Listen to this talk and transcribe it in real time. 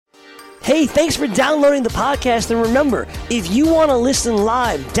Hey, thanks for downloading the podcast, and remember, if you want to listen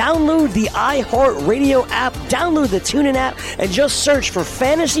live, download the iHeartRadio app, download the TuneIn app, and just search for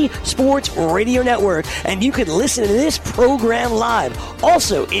Fantasy Sports Radio Network, and you can listen to this program live.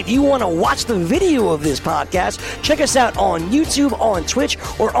 Also, if you want to watch the video of this podcast, check us out on YouTube, on Twitch,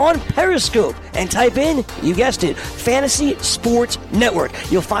 or on Periscope, and type in, you guessed it, Fantasy Sports Network.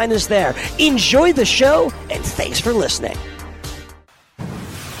 You'll find us there. Enjoy the show, and thanks for listening.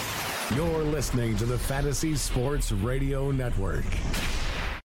 You're listening to the Fantasy Sports Radio Network.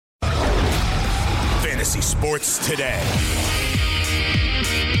 Fantasy Sports Today.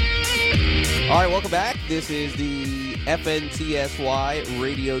 All right, welcome back. This is the FNTSY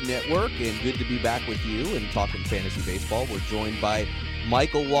Radio Network, and good to be back with you and talking fantasy baseball. We're joined by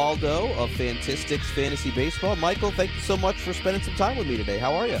Michael Waldo of Fantistics Fantasy Baseball. Michael, thank you so much for spending some time with me today.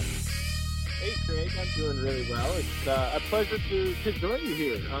 How are you? Hey, Craig, I'm doing really well. It's a pleasure to join you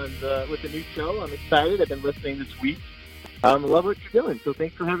here with the new show. I'm excited. I've been listening this week. I love what you're doing, so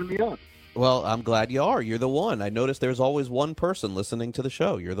thanks for having me on. Well, I'm glad you are. You're the one. I noticed there's always one person listening to the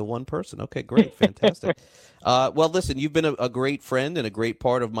show. You're the one person. Okay, great. Fantastic. Well, listen, you've been a great friend and a great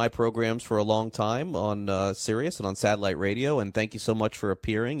part of my programs for a long time on Sirius and on satellite radio, and thank you so much for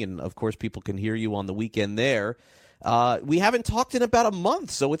appearing. And, of course, people can hear you on the weekend there. We haven't talked in about a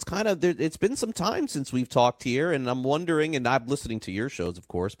month, so it's been some time since we've talked here, and I'm wondering, and I'm listening to your shows, of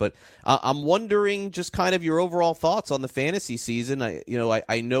course, but I'm wondering just kind of your overall thoughts on the fantasy season.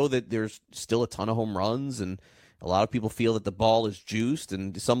 I know that there's still a ton of home runs, and a lot of people feel that the ball is juiced,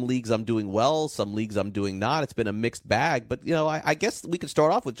 and some leagues I'm doing well, some leagues I'm doing not. It's been a mixed bag, but I guess we could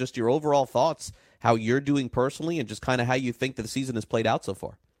start off with just your overall thoughts, how you're doing personally, and just kind of how you think that the season has played out so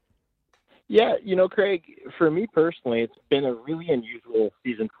far. Yeah, Craig, for me personally, it's been a really unusual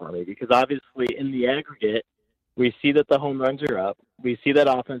season for me because obviously in the aggregate, we see that the home runs are up, we see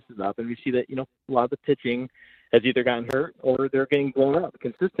that offense is up, and we see that, a lot of the pitching has either gotten hurt or they're getting blown up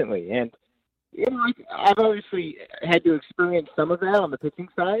consistently. And, I've obviously had to experience some of that on the pitching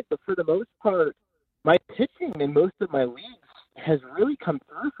side, but for the most part, my pitching in most of my leagues has really come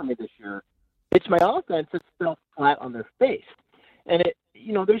through for me this year. It's my offense that's still flat on their face. And,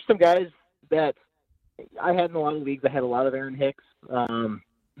 there's some guys that I had in a lot of leagues. I had a lot of Aaron Hicks.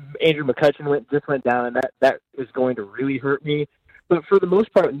 Andrew McCutchen just went down, and that is going to really hurt me. But for the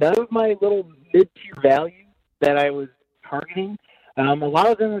most part, none of my little mid-tier values that I was targeting, a lot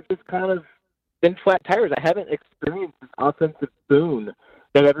of them have just kind of been flat tires. I haven't experienced this offensive boon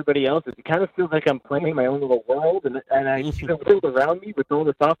that everybody else is. It kind of feels like I'm playing in my own little world, and I see the world around me with all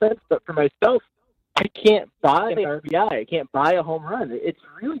this offense. But for myself, I can't buy an RBI. I can't buy a home run. It's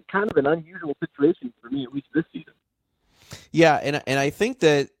really kind of an unusual situation for me, at least this season. Yeah, and I think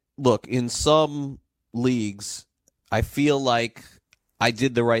that, look, in some leagues, I feel like I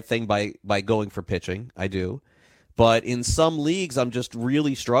did the right thing by going for pitching. I do. But in some leagues, I'm just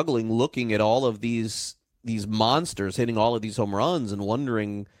really struggling looking at all of these monsters hitting all of these home runs and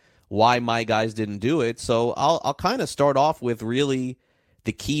wondering why my guys didn't do it. So I'll kind of start off with really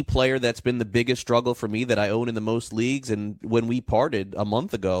the key player that's been the biggest struggle for me that I own in the most leagues. And when we parted a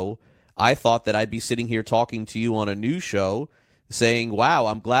month ago, I thought that I'd be sitting here talking to you on a news show saying, wow,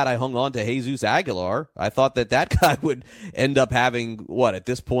 I'm glad I hung on to Jesus Aguilar. I thought that guy would end up having, at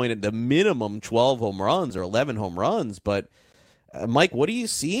this point, at the minimum 12 home runs or 11 home runs. But, Mike, what are you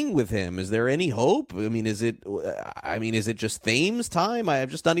seeing with him? Is there any hope? Is it just Thames time? I'm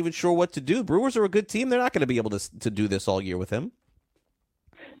just not even sure what to do. Brewers are a good team. They're not going to be able to do this all year with him.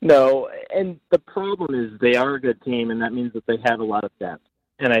 No, and the problem is they are a good team, and that means that they have a lot of depth.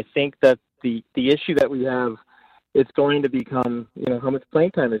 And I think that the issue that we have, it's going to become, how much playing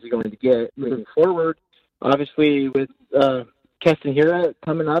time is he going to get moving forward? Obviously, with Castanheira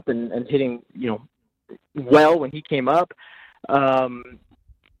coming up and hitting, well when he came up,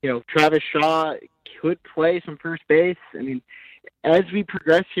 Travis Shaw could play some first base. As we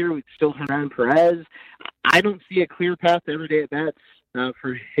progress here, we still have Hernan Perez. I don't see a clear path to everyday at-bats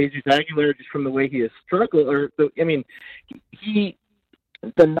for Jesus Aguilar, just from the way he has struggled. The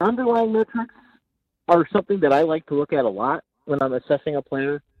underlying metrics are something that I like to look at a lot when I'm assessing a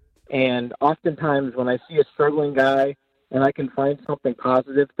player. And oftentimes when I see a struggling guy and I can find something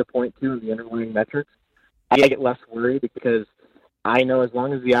positive to point to in the underlying metrics, I get less worried because I know as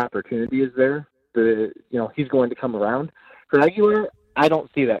long as the opportunity is there, he's going to come around. For Aguilar, I don't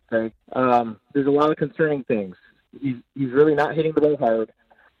see that, Craig. There's a lot of concerning things. He's really not hitting the ball hard.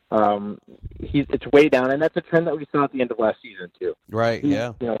 It's way down, and that's a trend that we saw at the end of last season too. Right.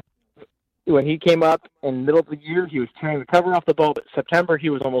 Yeah. When he came up in the middle of the year, he was tearing the cover off the ball. But September, he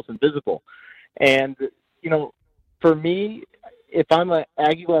was almost invisible. And for me, if I'm an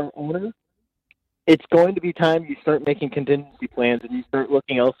Aguilar owner, it's going to be time you start making contingency plans and you start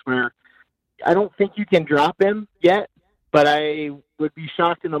looking elsewhere. I don't think you can drop him yet, but I would be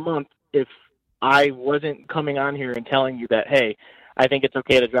shocked in a month if I wasn't coming on here and telling you that, hey, I think it's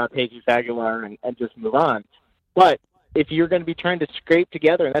okay to drop Jesus Aguilar and just move on. But if you're going to be trying to scrape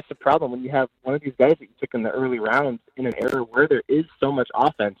together, and that's the problem when you have one of these guys that you took in the early rounds in an era where there is so much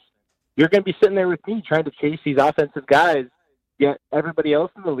offense, you're going to be sitting there with me trying to chase these offensive guys, yet everybody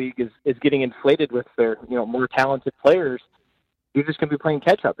else in the league is getting inflated with their more talented players. You're just going to be playing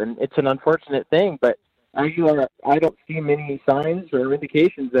catch-up, and it's an unfortunate thing, but I don't see many signs or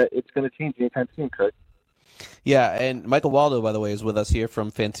indications that it's going to change anytime soon, Kurt. Yeah, and Michael Waldo, by the way, is with us here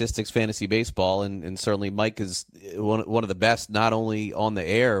from Fantistics Fantasy Baseball, and certainly Mike is one of the best, not only on the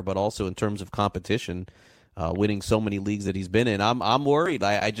air, but also in terms of competition, winning so many leagues that he's been in. I'm worried.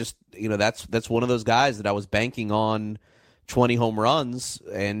 I just, that's one of those guys that I was banking on 20 home runs,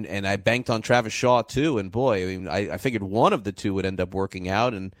 and I banked on Travis Shaw, too, and boy, I mean, I figured one of the two would end up working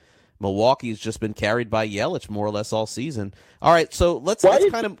out, and Milwaukee's just been carried by Yelich more or less all season. All right, so let's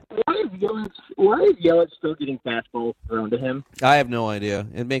kind of... Why is Yelich still getting fastballs thrown to him? I have no idea.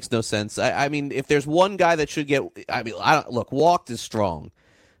 It makes no sense. I mean, if there's one guy that should get... look, walked is strong,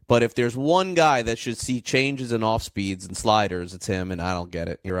 but if there's one guy that should see changes in off speeds and sliders, it's him, and I don't get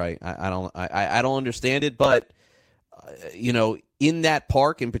it. You're right. I don't understand it, but in that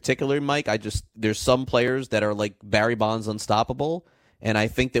park in particular, Mike, there's some players that are like Barry Bonds unstoppable. And I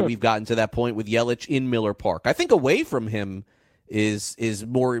think that we've gotten to that point with Yelich in Miller Park. I think away from him is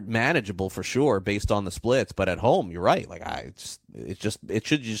more manageable for sure based on the splits. But at home, you're right. Like it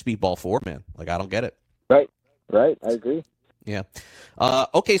should just be ball four, man. Like I don't get it. Right. I agree. Yeah.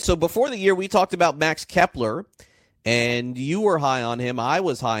 Okay. So before the year, we talked about Max Kepler, and you were high on him. I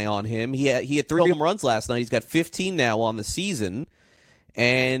was high on him. He had 3 home runs last night. He's got 15 now on the season.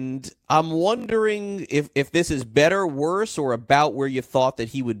 And I'm wondering if this is better, worse, or about where you thought that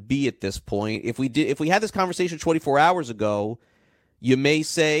he would be at this point. If we had this conversation 24 hours ago, you may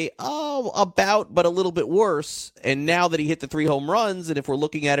say, oh, about, but a little bit worse. And now that he hit the 3 home runs, and if we're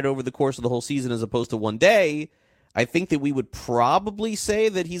looking at it over the course of the whole season as opposed to one day, I think that we would probably say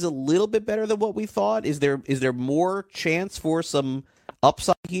that he's a little bit better than what we thought. Is there more chance for some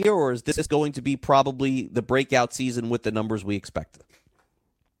upside here, or is this going to be probably the breakout season with the numbers we expected?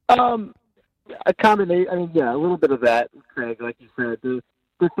 A combination. I mean, yeah, a little bit of that, Craig. Like you said, the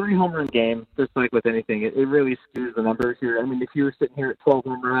 3 home run game, just like with anything, it really skews the numbers here. I mean, if you were sitting here at 12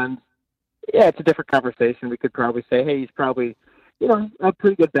 home runs, yeah, it's a different conversation. We could probably say, hey, he's probably, a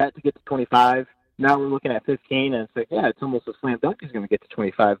pretty good bet to get to 25. Now we're looking at 15, and it's like, yeah, it's almost a slam dunk he's going to get to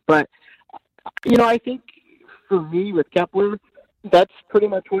 25. But, I think for me with Kepler, that's pretty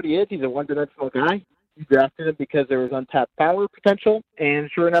much what he is. He's a one-dimensional guy. You drafted him because there was untapped power potential, and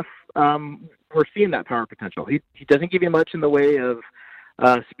sure enough, we're seeing that power potential. He doesn't give you much in the way of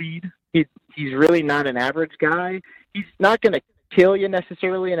speed. He's really not an average guy. He's not going to kill you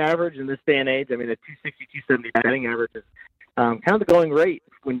necessarily in average in this day and age. I mean, a 260, 270 batting average is kind of the going rate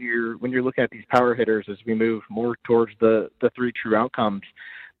when you're looking at these power hitters as we move more towards the 3 true outcomes.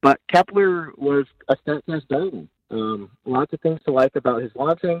 But Kepler was a stat-test darling. Lots of things to like about his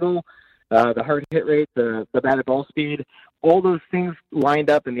launch angle. The hard hit rate, the batted ball speed, all those things lined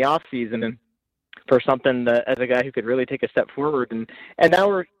up in the offseason and for something that, as a guy who could really take a step forward. And now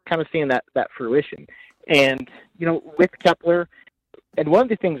we're kind of seeing that fruition. And, with Kepler, and one of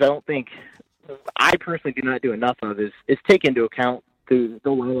the things I don't think I personally do not do enough of is take into account the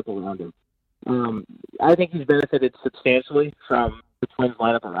lineup around him. I think he's benefited substantially from the Twins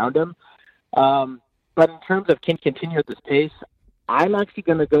lineup around him. But in terms of can continue at this pace, I'm actually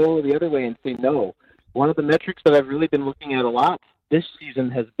going to go the other way and say no. One of the metrics that I've really been looking at a lot this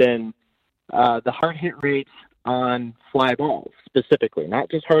season has been the hard hit rates on fly balls specifically, not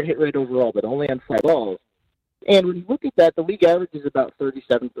just hard hit rate overall, but only on fly balls. And when you look at that, the league average is about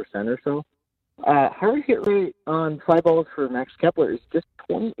 37% or so. Hard hit rate on fly balls for Max Kepler is just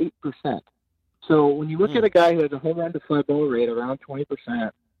 28%. So when you look at a guy who has a home run to fly ball rate around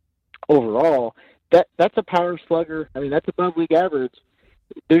 20% overall, that's a power slugger. I mean, that's above league average.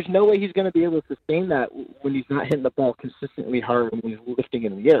 There's no way he's going to be able to sustain that when he's not hitting the ball consistently hard when he's lifting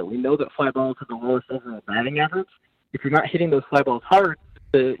in the air. We know that fly balls have the lowest overall batting average. If you're not hitting those fly balls hard,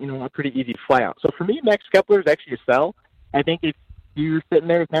 it's a pretty easy fly out. So for me, Max Kepler is actually a sell. I think if you're sitting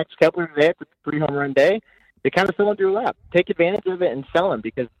there with Max Kepler today at the 3 home run day, they kind of fell into your lap. Take advantage of it and sell him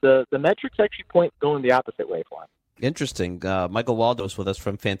because the metrics actually point going the opposite way for him. Interesting. Michael Waldo is with us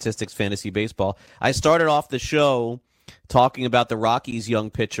from Fantistics Fantasy Baseball. I started off the show talking about the Rockies' young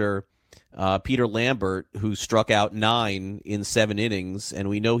pitcher, Peter Lambert, who struck out 9 in 7 innings, and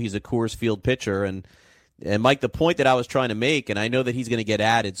we know he's a Coors Field pitcher. And Mike, the point that I was trying to make, and I know that he's going to get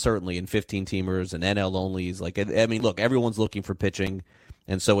added certainly in 15-teamers and NL onlys. Like, I mean, look, everyone's looking for pitching,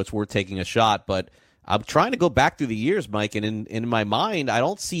 and so it's worth taking a shot. But I'm trying to go back through the years, Mike, and in my mind, I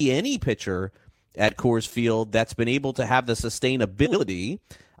don't see any pitcher at Coors Field that's been able to have the sustainability.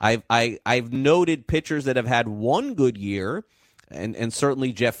 I've noted pitchers that have had one good year, and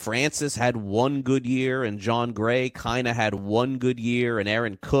certainly Jeff Francis had one good year, and John Gray kind of had one good year, and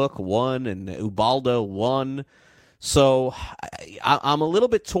Aaron Cook won, and Waldo won. So I'm a little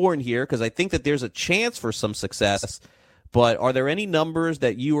bit torn here because I think that there's a chance for some success, but are there any numbers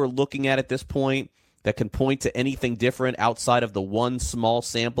that you are looking at this point that can point to anything different outside of the one small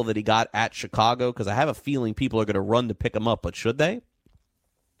sample that he got at Chicago? Because I have a feeling people are going to run to pick him up, but should they?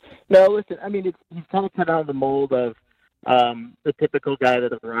 No, listen, I mean, he's kind of cut out of the mold of the typical guy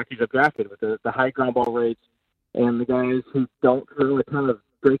that the Rockies have drafted with the high ground ball rates and the guys who don't throw a ton of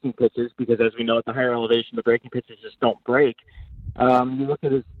breaking pitches because, as we know, at the higher elevation, the breaking pitches just don't break. You look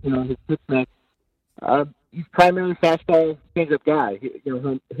at his pitch mix. He's primarily fastball changeup guy.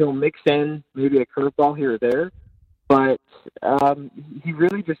 He'll mix in maybe a curveball here or there, but he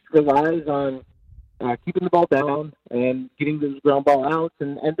really just relies on keeping the ball down and getting those ground ball outs,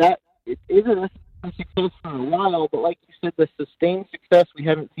 and that it isn't a success for a while. But like you said, the sustained success we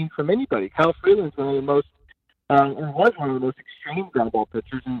haven't seen from anybody. Kyle Freeland's one of the most, or was one of the most extreme ground ball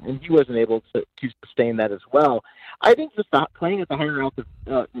pitchers, and he wasn't able to sustain that as well. I think just playing at the higher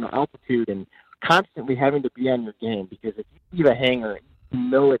altitude and constantly having to be on your game, because if you leave a hanger, you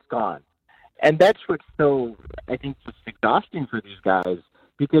know it's gone. And that's what's so, I think, just exhausting for these guys,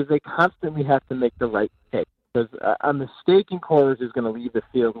 because they constantly have to make the right pick. Because a mistake in Coors is going to leave the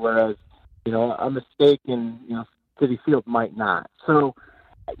field, whereas, a mistake in, Citi Field might not. So,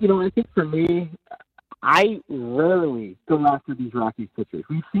 I think for me, I rarely go after these Rockies pitchers.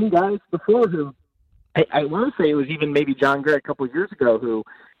 We've seen guys before who, I want to say it was even maybe John Gray a couple of years ago, who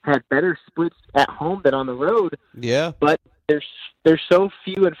had better splits at home than on the road. Yeah. But there's so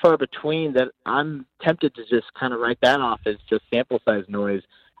few and far between that I'm tempted to just kind of write that off as just sample size noise.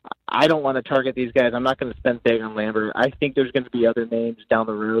 I don't want to target these guys. I'm not going to spend big on Lambert. I think there's going to be other names down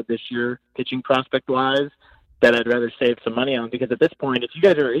the road this year, pitching prospect-wise, that I'd rather save some money on, because at this point, if you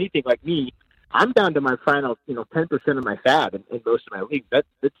guys are anything like me, I'm down to my final, 10% of my fab in most of my leagues.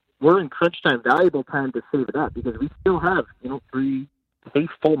 We're in crunch time, valuable time to save it up, because we still have, 3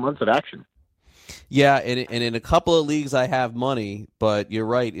 full months of action. Yeah, and in a couple of leagues I have money, but you're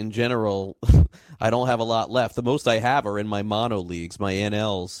right, in general, I don't have a lot left. The most I have are in my mono leagues, my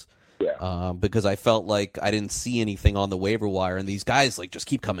NLs, because I felt like I didn't see anything on the waiver wire, and these guys just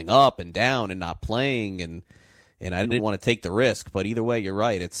keep coming up and down and not playing, and I didn't want to take the risk. But either way, you're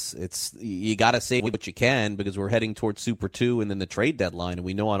right. It's you got to save what you can, because we're heading towards Super 2 and then the trade deadline, and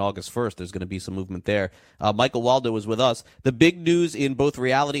we know on August 1st there's going to be some movement there. Michael Waldo is with us. The big news in both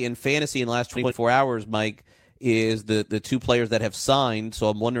reality and fantasy in the last 24 hours, Mike, is the 2 players that have signed. So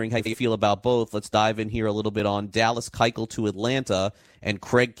I'm wondering how you feel about both. Let's dive in here a little bit on Dallas Keuchel to Atlanta and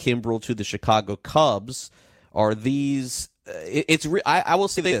Craig Kimbrell to the Chicago Cubs. Are these... I will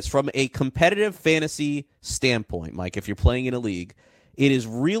say this, from a competitive fantasy standpoint, Mike, if you're playing in a league, it is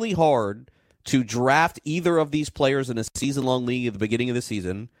really hard to draft either of these players in a season-long league at the beginning of the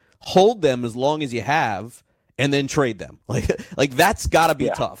season, hold them as long as you have, and then trade them. Like that's got to be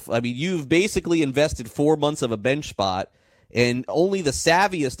tough. I mean, you've basically invested 4 months of a bench spot, and only the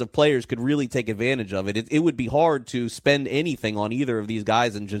savviest of players could really take advantage of it. It would be hard to spend anything on either of these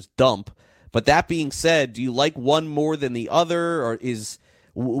guys and just dump. But that being said, do you like one more than the other, or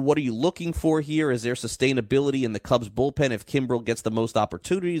what are you looking for here? Is there sustainability in the Cubs bullpen if Kimbrell gets the most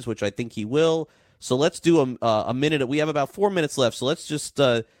opportunities, which I think he will? So let's do a minute. We have about 4 minutes left, so let's just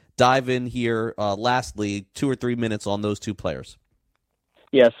dive in here. Lastly, 2 or 3 minutes on those 2 players.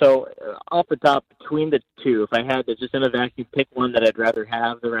 Yeah, so off the top, between the 2, if I had to just in a vacuum pick one that I'd rather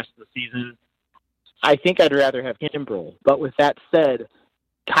have the rest of the season, I think I'd rather have Kimbrell. But with that said,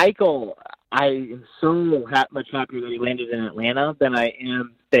 Keuchel, I am so much happier that he landed in Atlanta than I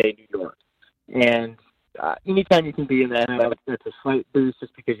am, say, New York. And anytime you can be in that, it's a slight boost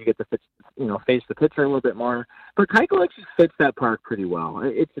just because you get to face the pitcher a little bit more. But Keuchel actually fits that park pretty well.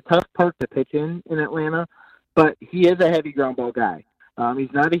 It's a tough park to pitch in Atlanta, but he is a heavy ground ball guy.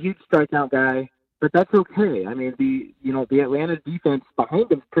 He's not a huge strikeout guy, but that's okay. I mean, the Atlanta defense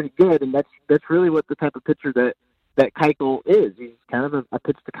behind him is pretty good, and that's really what the type of pitcher that Keuchel is. He's kind of a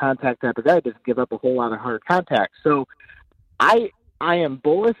pitch-to-contact type of guy. Doesn't give up a whole lot of hard contact. So I am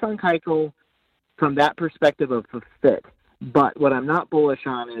bullish on Keuchel from that perspective of the fit. But what I'm not bullish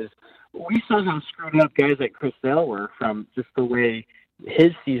on is we saw how screwed up guys like Chris Sale were from just the way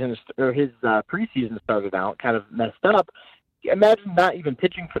his season or his preseason started out, kind of messed up. Imagine not even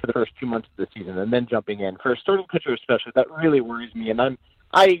pitching for the first 2 months of the season and then jumping in. For a starting pitcher especially, that really worries me. And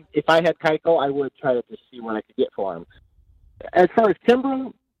if I had Keuchel, I would try to just see what I could get for him. As far as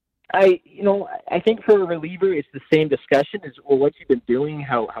Kimbrel, I think for a reliever, it's the same discussion as, well, what's he been doing?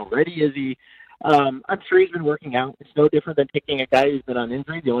 How ready is he? I'm sure he's been working out. It's no different than picking a guy who's been on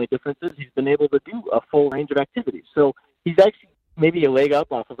injury. The only difference is he's been able to do a full range of activities. So he's actually maybe a leg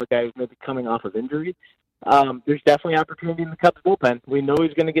up off of a guy who's maybe coming off of injury. There's definitely opportunity in the Cubs bullpen. We know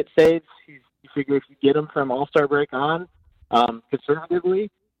he's going to get saves. You figure if you get him from All-Star break on, conservatively,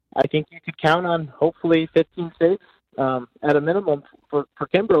 I think you could count on hopefully 15 saves at a minimum for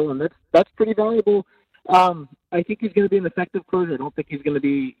Kimbrel, and that's pretty valuable. I think he's going to be an effective closer. I don't think he's going to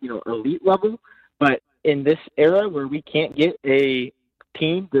be elite level, but in this era where we can't get a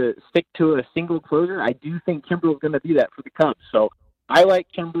team to stick to a single closer, I do think Kimbrel is going to be that for the Cubs. So I like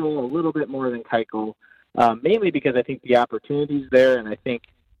Kimbrel a little bit more than Keuchel. Mainly because I think the opportunity's there, and I think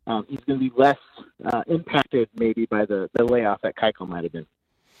he's going to be less impacted maybe by the layoff that Keuchel might have been.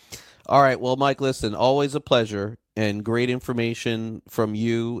 All right. Well, Mike, listen, always a pleasure and great information from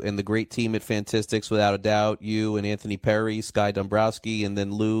you and the great team at Fantistics, without a doubt. You and Anthony Perry, Sky Dombrowski, and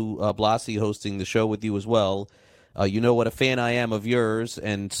then Lou Blasi hosting the show with you as well. You know what a fan I am of yours,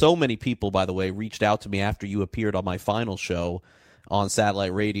 and so many people, by the way, reached out to me after you appeared on my final show on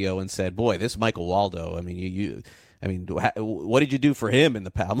satellite radio and said, "Boy, this Michael Waldo. I mean, what did you do for him in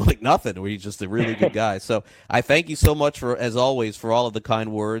the past?" I'm like, nothing. He's just a really good guy. So I thank you so much as always, for all of the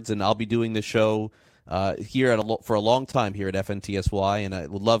kind words. And I'll be doing this show here for a long time here at FNTSY, and I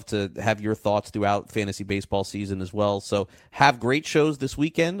would love to have your thoughts throughout fantasy baseball season as well. So have great shows this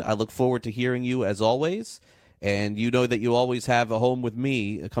weekend. I look forward to hearing you as always. And you know that you always have a home with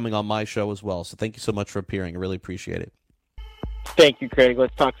me coming on my show as well. So thank you so much for appearing. I really appreciate it. Thank you, Craig.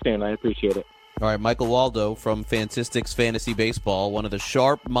 Let's talk soon. I appreciate it. All right, Michael Waldo from Fantistics Fantasy Baseball, one of the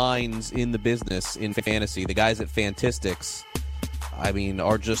sharp minds in the business in fantasy. The guys at Fantistics, I mean,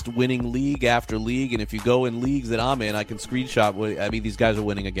 are just winning league after league. And if you go in leagues that I'm in, I can screenshot. I mean, these guys are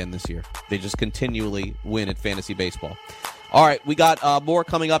winning again this year. They just continually win at fantasy baseball. All right, we got more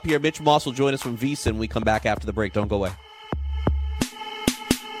coming up here. Mitch Moss will join us from VISN. We come back after the break. Don't go away.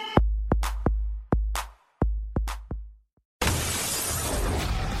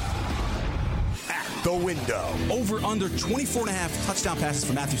 The window. Over under 24.5 touchdown passes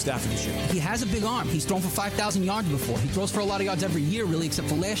for Matthew Stafford this year. He has a big arm. He's thrown for 5,000 yards before. He throws for a lot of yards every year, really, except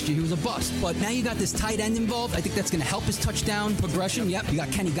for last year. He was a bust. But now you got this tight end involved. I think that's going to help his touchdown progression. Yep. You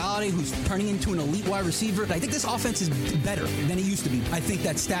got Kenny Golladay, who's turning into an elite wide receiver. I think this offense is better than it used to be. I think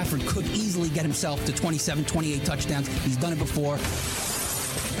that Stafford could easily get himself to 27, 28 touchdowns. He's done it before.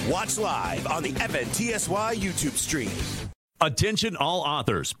 Watch live on the FNTSY YouTube stream. Attention all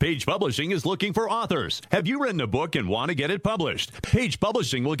authors. Page Publishing is looking for authors. Have you written a book and want to get it published? Page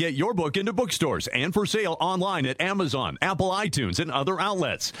Publishing will get your book into bookstores and for sale online at Amazon, Apple iTunes, and other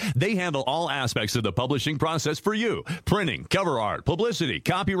outlets. They handle all aspects of the publishing process for you. Printing, cover art, publicity,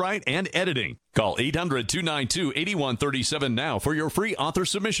 copyright, and editing. Call 800-292-8137 now for your free author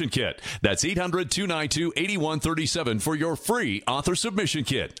submission kit. That's 800-292-8137 for your free author submission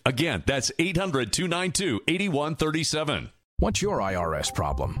kit. Again, that's 800-292-8137. What's your IRS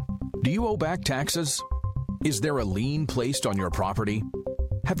problem? Do you owe back taxes? Is there a lien placed on your property?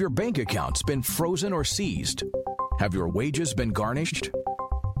 Have your bank accounts been frozen or seized? Have your wages been garnished?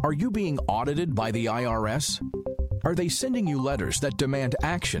 Are you being audited by the IRS? Are they sending you letters that demand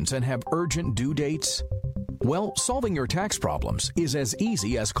actions and have urgent due dates? Well, solving your tax problems is as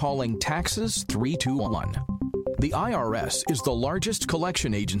easy as calling Taxes 321. The IRS is the largest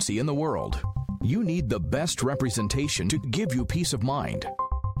collection agency in the world. You need the best representation to give you peace of mind.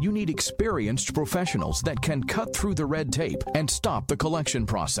 You need experienced professionals that can cut through the red tape and stop the collection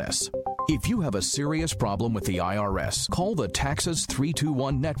process. If you have a serious problem with the IRS, call the Taxes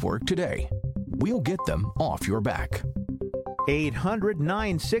 321 network today. We'll get them off your back.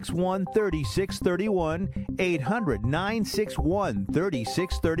 800-961-3631,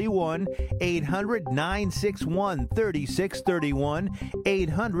 800-961-3631, 800-961-3631,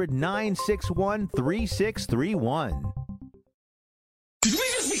 800-961-3631. Did we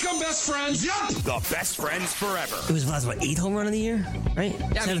just become best friends? Yup! The best friends forever. It was, what, 8 home run of the year? Right?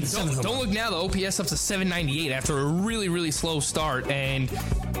 Yeah, I mean, don't look now. The OPS up to 798 after a really, really slow start. And,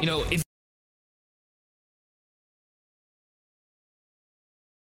 you know, if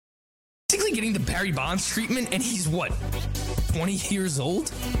basically getting the Barry Bonds treatment, and he's what, 20 years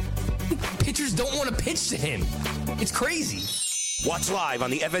old? Pitchers don't want to pitch to him. It's crazy. Watch live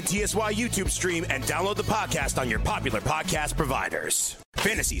on the FNTSY YouTube stream and download the podcast on your popular podcast providers.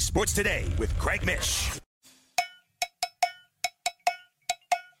 Fantasy Sports Today with Craig Mish.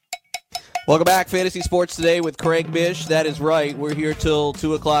 Welcome back, Fantasy Sports Today with Craig Mish. That is right. We're here till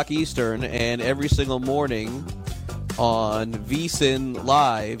 2 o'clock Eastern, and every single morning on VISN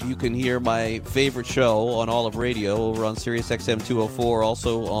Live, you can hear my favorite show on all of radio over on SiriusXM 204,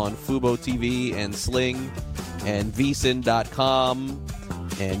 also on Fubo TV and Sling and VISN.com.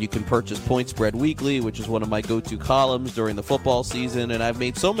 And you can purchase Point Spread Weekly, which is one of my go-to columns during the football season. And I've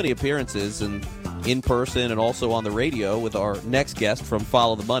made so many appearances in person and also on the radio with our next guest from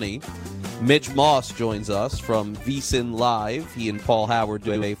Follow the Money. Mitch Moss joins us from VISN Live. He and Paul Howard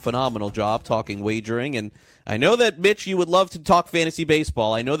do a phenomenal job talking wagering. And I know that, Mitch, you would love to talk fantasy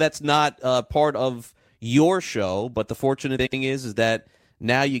baseball. I know that's not part of your show, but the fortunate thing is that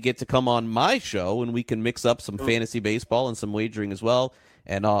now you get to come on my show, and we can mix up some fantasy baseball and some wagering as well.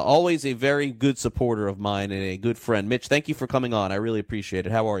 And always a very good supporter of mine and a good friend. Mitch, thank you for coming on. I really appreciate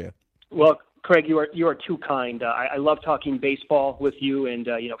it. How are you? Well, Craig, you are too kind. I love talking baseball with you and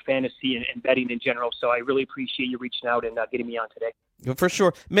fantasy and betting in general. So I really appreciate you reaching out and getting me on today. For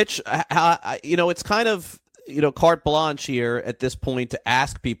sure. Mitch, it's kind of carte blanche here at this point to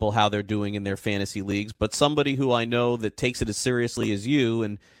ask people how they're doing in their fantasy leagues, but somebody who I know that takes it as seriously as you,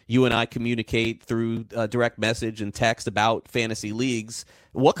 and you and I communicate through direct message and text about fantasy leagues.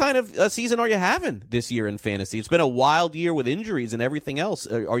 What kind of season are you having this year in fantasy? It's been a wild year with injuries and everything else.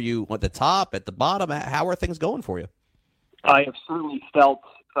 Are you at the top, at the bottom? How are things going for you? I have certainly felt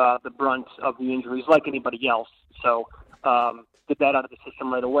the brunt of the injuries like anybody else. So, get that out of the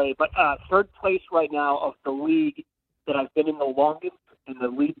system right away. But third place right now of the league that I've been in the longest, and the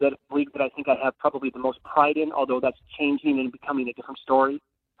league that I think I have probably the most pride in, although that's changing and becoming a different story.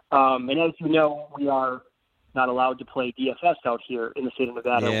 And as you know, we are not allowed to play DFS out here in the state of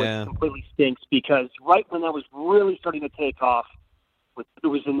Nevada, which completely stinks, because right when that was really starting to take off, it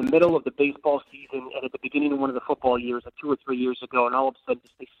was in the middle of the baseball season and at the beginning of one of the football years, 2 or 3 years ago, and all of a sudden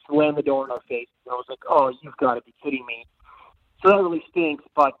they slammed the door in our face. And I was like, oh, you've got to be kidding me. So that really stinks,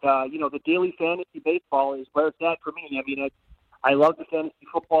 but, the daily fantasy baseball is where it's at for me. I mean, I love the fantasy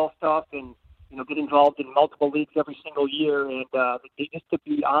football stuff and, get involved in multiple leagues every single year, and just to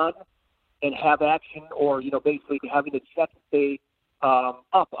be on and have action, or, basically having to check and stay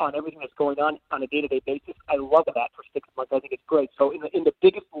up on everything that's going on a day-to-day basis. I love that for 6 months. I think it's great. So in the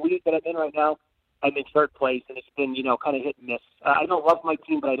biggest league that I'm in right now, I'm in third place, and it's been, kind of hit and miss. I don't love my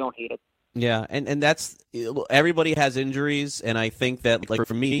team, but I don't hate it. Yeah, and that's everybody has injuries, and I think that, like,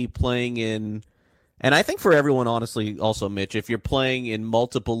 for me, playing in, and I think for everyone, honestly, also, Mitch, if you're playing in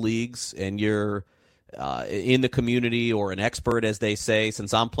multiple leagues and you're in the community or an expert, as they say,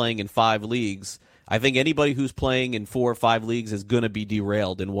 since I'm playing in 5 leagues, I think anybody who's playing in 4 or 5 leagues is going to be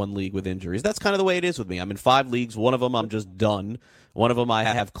derailed in one league with injuries. That's kind of the way it is with me. I'm in 5 leagues. One of them I'm just done. One of them I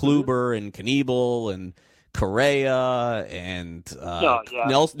have Kluber and Knievel and Correa and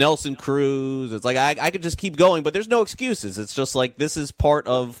Nelson Cruz. It's like I could just keep going, but there's no excuses. It's just like this is part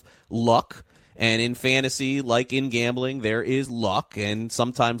of luck. And in fantasy, like in gambling, there is luck, and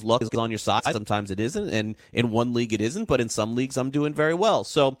sometimes luck is on your side, sometimes it isn't, and in one league it isn't, but in some leagues I'm doing very well.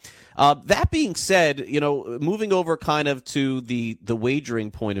 So that being said, moving over kind of to the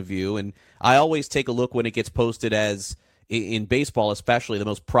wagering point of view, and I always take a look when it gets posted as, in baseball especially, the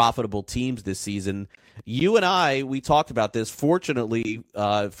most profitable teams this season. You and I, we talked about this. Fortunately,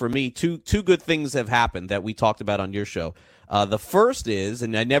 for me, two good things have happened that we talked about on your show. The first is,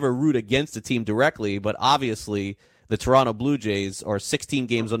 and I never root against a team directly, but obviously the Toronto Blue Jays are 16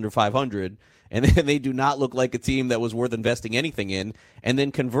 games under 500, and they do not look like a team that was worth investing anything in. And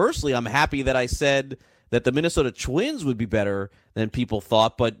then conversely, I'm happy that I said that the Minnesota Twins would be better than people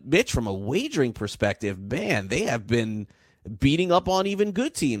thought. But, Mitch, from a wagering perspective, man, they have been beating up on even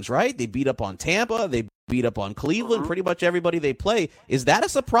good teams, right? They beat up on Tampa. They beat up on Cleveland, pretty much everybody they play. Is that a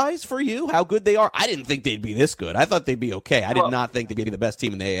surprise for you, how good they are? I didn't think they'd be this good. I thought they'd be okay. I did not think they'd be the best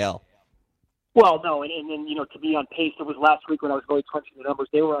team in the AL. Well, no, and then, to be on pace, it was last week when I was really crunching the numbers,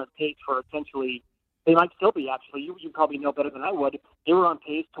 they were on pace for essentially, they might still be actually, you probably know better than I would, they were on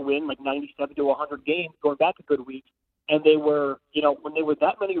pace to win like 97 to 100 games going back a good week. And they were, when they were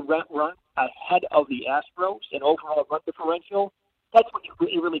that many runs ahead of the Astros and overall run differential, that's when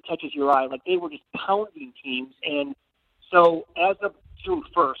it really catches your eye. Like, they were just pounding teams. And so as of June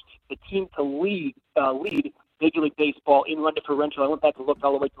 1st, the team to lead Major League Baseball in run differential, I went back and looked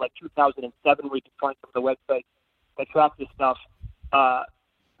all the way to like 2007, where you can find some of the websites that track this stuff.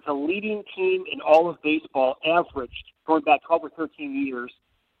 The leading team in all of baseball averaged, going back 12 or 13 years,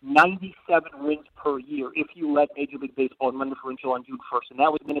 97 wins per year if you let Major League Baseball run differential on June 1st, and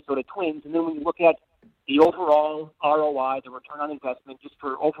that was Minnesota Twins. And then when you look at the overall ROI, the return on investment, just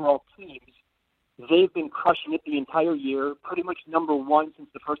for overall teams, they've been crushing it the entire year, pretty much number one since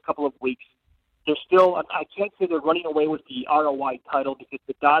the first couple of weeks. They're still, I can't say they're running away with the ROI title because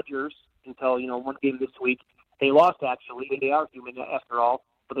the Dodgers, until, one game this week, they lost actually. They are human after all.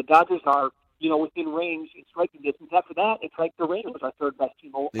 But the Dodgers are, within range in striking distance. After that, it's like the Rangers are third best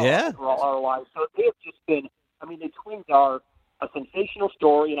team overall ROI. So they have just been, the Twins are a sensational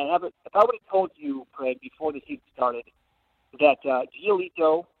story. And if I would have told you, Craig, before the season started, that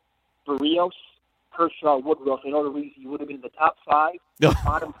Giolito, Barrios, Kershaw, Woodruff, and Odorizzi would have been in the top 5,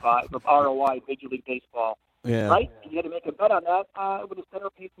 bottom 5 of ROI Major League Baseball. Yeah. Right? You had to make a bet on that. It would have center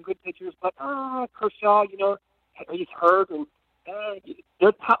paid some good pitchers, but Kershaw, he's hurt, and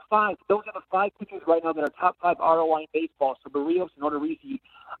they're top 5. Those are the 5 pitchers right now that are top 5 ROI in baseball. So Barrios and Odorizzi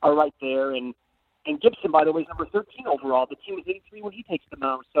are right there, and Gibson, by the way, is number 13 overall. The team is 83 when he takes the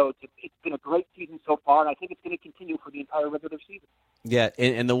mound. So it's been a great season so far, and I think it's going to continue for the entire regular season. Yeah,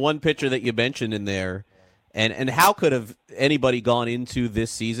 and the one pitcher that you mentioned in there, and how could have anybody gone into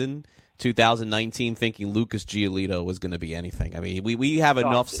this season, 2019, thinking Lucas Giolito was going to be anything? I mean, we have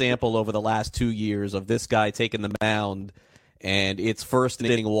enough sample over the last 2 years of this guy taking the mound, and it's first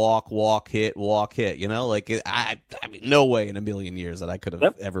inning walk, hit. I mean, no way in a million years that I could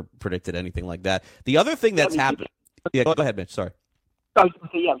have ever predicted anything like that. The other thing that's happened. Yeah, go ahead, Mitch. Sorry. I was going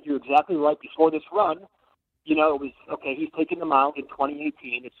to say, you're exactly right. Before this run, it was, okay, he's taking the mound in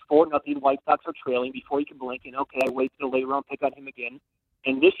 2018. It's 4-0. White Sox are trailing before he can blink. And, okay, I wait till the late round pick on him again.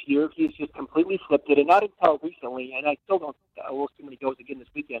 And this year, he's just completely flipped it. And not until recently, and I still don't, we'll see when he goes again this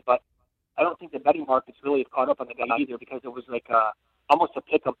weekend, but I don't think the betting markets really have caught up on the guy either because it was like almost a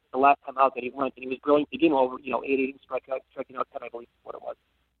pick-up the last time out that he went. And he was brilliant to begin over, 8 innings, striking out 10, I believe is what it was.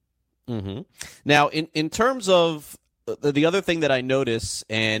 Mm-hmm. Now, in terms of the other thing that I notice,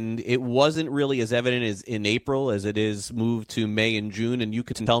 and it wasn't really as evident as in April as it is moved to May and June, and you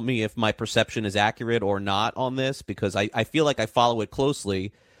can tell me if my perception is accurate or not on this, because I feel like I follow it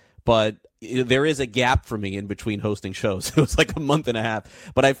closely, but there is a gap for me in between hosting shows. It was like a month and a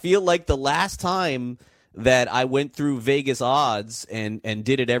half. But I feel like the last time that I went through Vegas odds and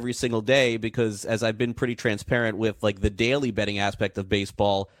did it every single day, because as I've been pretty transparent with like the daily betting aspect of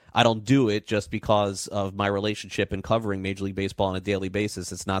baseball, I don't do it just because of my relationship and covering Major League Baseball on a daily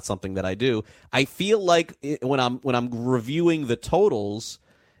basis. It's not something that I do. I feel like when I'm reviewing the totals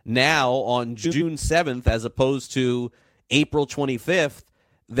now on June 7th as opposed to April 25th,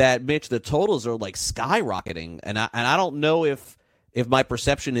 that, Mitch, the totals are like skyrocketing. And I don't know if my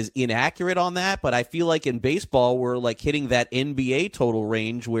perception is inaccurate on that, but I feel like in baseball we're like hitting that NBA total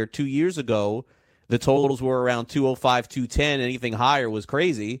range where 2 years ago the totals were around 205, 210. Anything higher was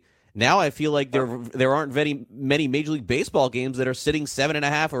crazy. Now I feel like there aren't many Major League Baseball games that are sitting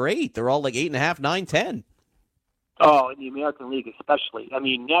 7.5 or 8. They're all like 8.5, 9, 10. Oh, in the American League especially. I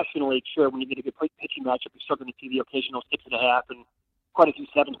mean, National League, sure, when you get a good pitching matchup, you're still going to see the occasional 6.5 and quite a few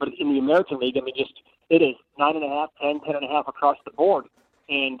 7s. But in the American League, I mean, it is 9.5, 10, 10.5 across the board.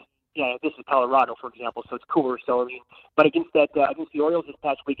 And yeah, this is Colorado, for example, so it's cooler. So I mean, but against the Orioles this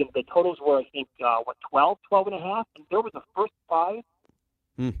past weekend, the totals were, I think, 12.5, and there was a first 5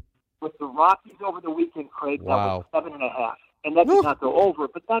 with the Rockies over the weekend, Craig. Wow. That was 7.5, and that did not go over.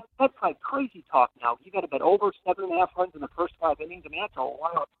 But that's like crazy talk now. You got to bet over 7.5 runs in the first 5 innings. I mean, that's a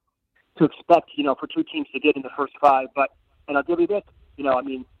lot to expect, for 2 teams to get in the first 5. But and I'll give you this, I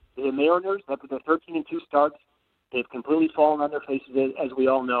mean, the Mariners, after their 13-2 starts, they've completely fallen on their faces, as we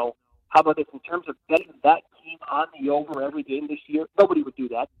all know. How about this? In terms of betting that team on the over every game this year, nobody would do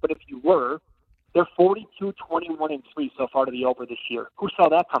that. But if you were, they're 42, 21, and 3 so far to the over this year. Who saw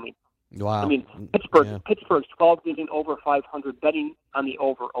that coming? Wow. I mean, Pittsburgh's 12 games over 500 betting on the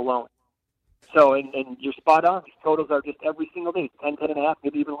over alone. So, and you're spot on. These totals are just every single day, 10, 10.5,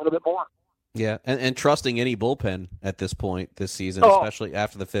 maybe even a little bit more. Yeah, and trusting any bullpen at this point this season, especially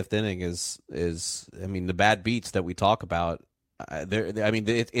after the 5th inning, is I mean, the bad beats that we talk about.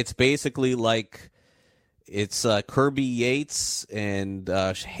 It's basically like it's Kirby Yates and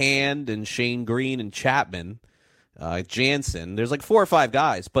Hand and Shane Green and Chapman, Jansen. There's like 4 or 5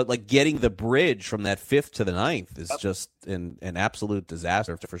 guys, but like getting the bridge from that 5th to the 9th is just an absolute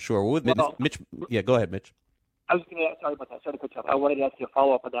disaster for sure. With Mitch, yeah, go ahead, Mitch. I was going to sorry about that. Sorry to cut you off. I wanted to ask you a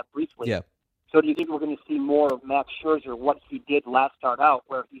follow up on that briefly. Yeah. So do you think we're going to see more of Max Scherzer, what he did last start out,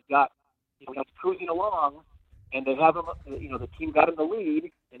 where he's got, he's cruising along, and they have him, the team got him the lead,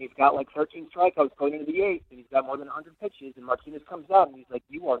 and he's got like 13 strikeouts going into the 8th, and he's got more than 100 pitches, and Martinez comes out, and he's like,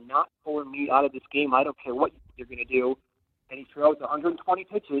 you are not pulling me out of this game. I don't care what you're going to do. and he throws 120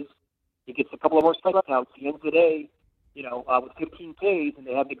 pitches. He gets a couple of more strikeouts. He ends the day, with 15 Ks, and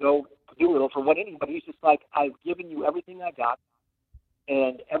they had to go to Doolittle for one inning. But he's just like, I've given you everything I got,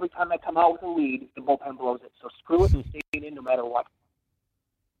 and every time I come out with a lead, the bullpen blows it. So screw it and stay in no matter what.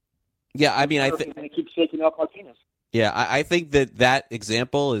 Yeah, I mean, I think he's going to keep shaking off Martinez. Yeah, I think that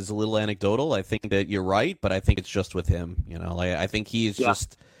example is a little anecdotal. I think that you're right, but I think it's just with him. I think he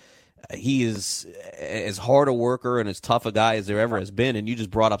is as hard a worker and as tough a guy as there ever has been. And you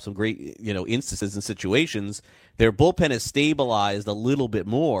just brought up some great, instances and situations. Their bullpen has stabilized a little bit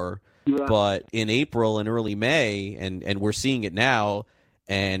more, but in April and early May, and we're seeing it now.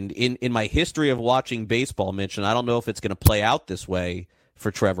 And in my history of watching baseball, Mitch, and I don't know if it's going to play out this way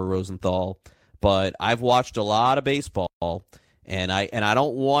for Trevor Rosenthal, but I've watched a lot of baseball, and I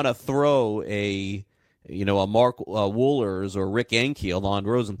don't want to throw a Mark Wohlers or Rick Ankiel on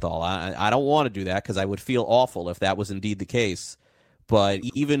Rosenthal. I don't want to do that because I would feel awful if that was indeed the case. But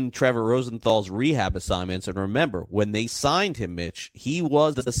even Trevor Rosenthal's rehab assignments, and remember, when they signed him, Mitch, he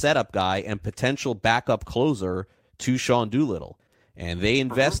was the setup guy and potential backup closer to Sean Doolittle. And they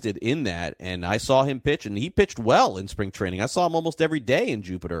invested in that, and I saw him pitch, and he pitched well in spring training. I saw him almost every day in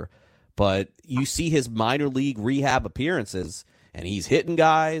Jupiter. But you see his minor league rehab appearances, and he's hitting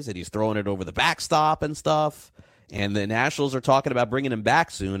guys, and he's throwing it over the backstop and stuff. And the Nationals are talking about bringing him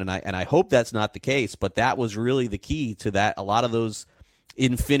back soon, and I hope that's not the case. But that was really the key to that. A lot of those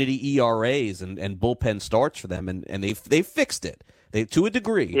infinity ERAs and bullpen starts for them, and they fixed it to a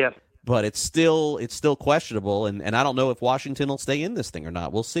degree. Yeah. But it's still questionable, and I don't know if Washington will stay in this thing or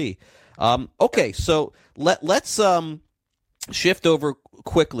not. We'll see. Okay, so let's shift over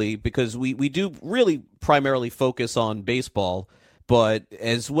quickly because we do really primarily focus on baseball, but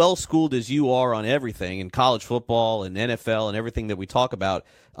as well schooled as you are on everything in college football and NFL and everything that we talk about,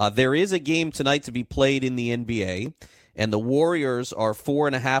 there is a game tonight to be played in the NBA, and the Warriors are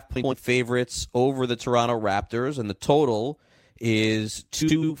 4.5-point favorites over the Toronto Raptors, and the total is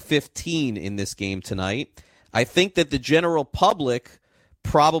 215 in this game tonight. I think that the general public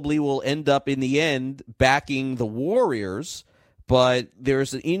probably will end up in the end backing the Warriors, but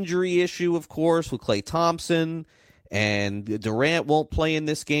there's an injury issue, of course, with Klay Thompson, and Durant won't play in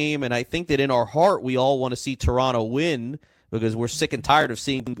this game, and I think that in our heart we all want to see Toronto win because we're sick and tired of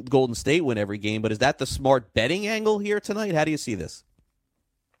seeing Golden State win every game, but is that the smart betting angle here tonight? How do you see this?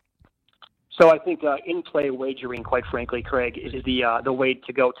 So I think in-play wagering, quite frankly, Craig, is the way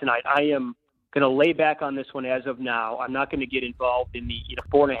to go tonight. I am going to lay back on this one as of now. I'm not going to get involved in the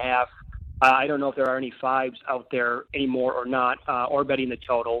 4.5. I don't know if there are any 5s out there anymore or not, or betting the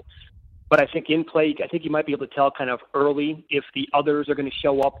total. But I think in-play, I think you might be able to tell kind of early if the others are going to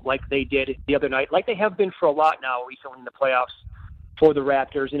show up like they did the other night, like they have been for a lot now recently in the playoffs for the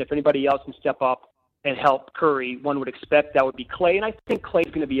Raptors. And if anybody else can step up and help Curry, one would expect that would be Klay. And I think Klay's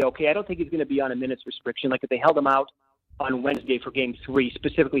going to be okay. I don't think he's going to be on a minutes restriction. Like if they held him out on Wednesday for Game 3,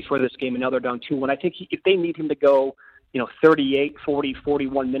 specifically for this game, and now they're down 2-1, I think if they need him to go, 38, 40,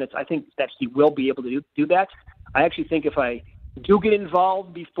 41 minutes, I think that he will be able to do that. I actually think if I do get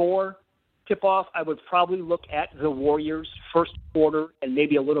involved before tip-off, I would probably look at the Warriors first quarter and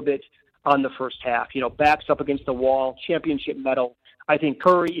maybe a little bit on the first half. Backs up against the wall, championship medal. I think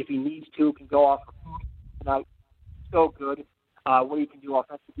Curry, if he needs to, can go off tonight. So good. What he can do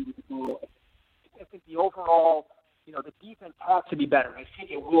offensively with the ball. I think the overall, the defense has to be better. I think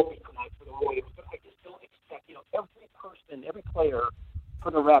it will be tonight for the Warriors, but I just don't expect, every person, every player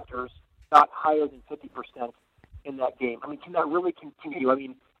for the Raptors got higher than 50% in that game. I mean, can that really continue? I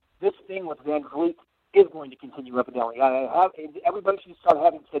mean, this thing with Van Vliet is going to continue evidently. Everybody should start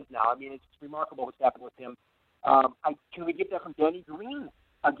having kids now. I mean, it's remarkable what's happened with him. Can we get that from Danny Green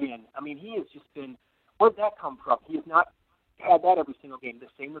again? I mean, he has just been, where'd that come from? He has not had that every single game. The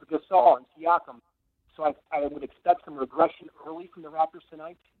same with Gasol and Siakam. So I would expect some regression early from the Raptors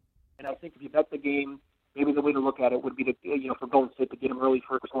tonight. And I think if you bet the game, maybe the way to look at it would be to, for Golden State to get them early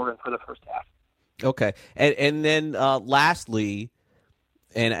first quarter and for the first half. Okay. And then lastly,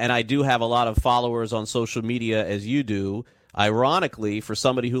 and I do have a lot of followers on social media as you do. Ironically, for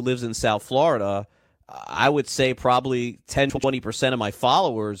somebody who lives in South Florida, I would say probably 10-20% of my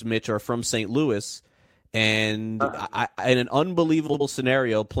followers, Mitch, are from St. Louis. And in an unbelievable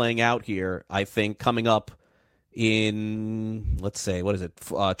scenario playing out here, I think coming up in, let's say,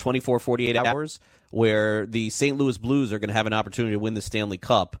 24, 48 hours, where the St. Louis Blues are going to have an opportunity to win the Stanley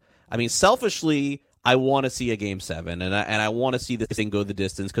Cup. I mean, selfishly, I want to see a Game 7, and I want to see this thing go the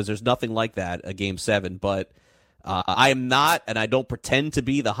distance because there's nothing like that, a Game 7. But I am not, and I don't pretend to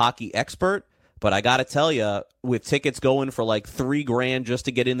be the hockey expert, but I got to tell you, with tickets going for like $3,000 just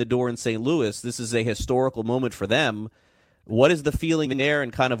to get in the door in St. Louis, this is a historical moment for them. What is the feeling there,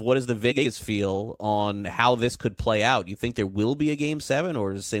 and kind of what does the Vegas feel on how this could play out? You think there will be a Game 7,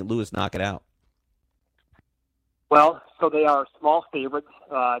 or does St. Louis knock it out? Well, so they are small favorites.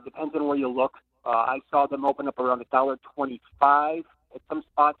 Depends on where you look. I saw them open up around $1.25 at some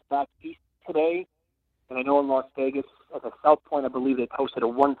spots back east today. And I know in Las Vegas, at the South Point, I believe they posted a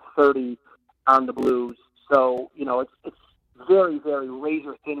 130 on the Blues. So, it's very, very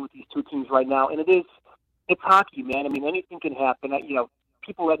razor thin with these two teams right now. And it's hockey, man. I mean, anything can happen.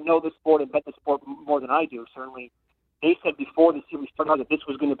 People that know the sport and bet the sport more than I do, certainly, they said before the series started out that this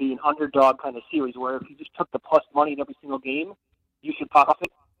was going to be an underdog kind of series where if you just took the plus money in every single game, you should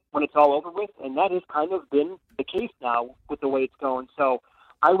profit when it's all over with. And that has kind of been the case now with the way it's going. So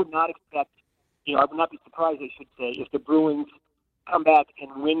I would not expect, I would not be surprised, I should say, if the Bruins come back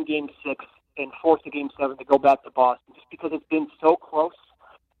and win Game 6 and force the Game 7 to go back to Boston, just because it's been so close.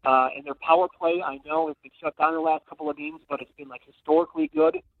 And their power play, I know, has been shut down the last couple of games, but it's been historically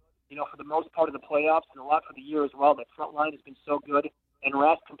good, for the most part of the playoffs and a lot for the year as well. That front line has been so good. And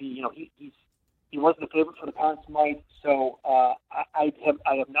Rask can be, he wasn't a favorite for the Conn tonight, so I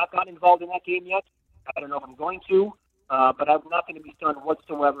have not gotten involved in that game yet. I don't know if I'm going to, but I'm not going to be stunned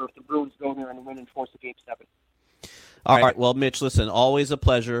whatsoever if the Bruins go there and win and force a Game 7. All right. Well, Mitch, listen, always a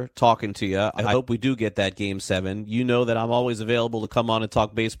pleasure talking to you. I hope we do get that Game 7. You know that I'm always available to come on and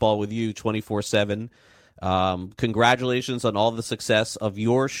talk baseball with you 24/7. Congratulations on all the success of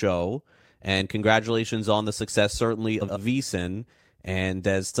your show, and congratulations on the success, certainly, of VISN. And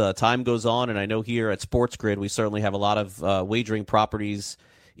as time goes on, and I know here at Sports Grid, we certainly have a lot of wagering properties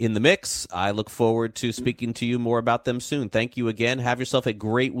in the mix. I look forward to speaking to you more about them soon. Thank you again. Have yourself a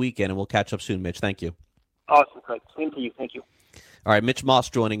great weekend, and we'll catch up soon, Mitch. Thank you. Awesome, Craig. Same to you. Thank you. All right, Mitch Moss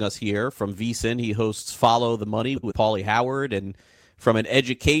joining us here from VISN. He hosts Follow the Money with Paulie Howard, and from an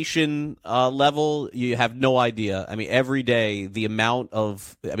education level, you have no idea. I mean, every day, the amount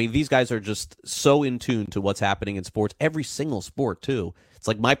of – these guys are just so in tune to what's happening in sports, every single sport, too. It's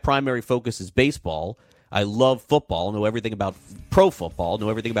like my primary focus is baseball. I love football, know everything about pro football, know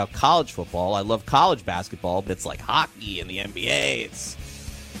everything about college football. I love college basketball, but it's like hockey and the NBA. It's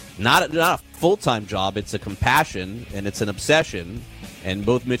not a full-time job. It's a compassion, and it's an obsession, and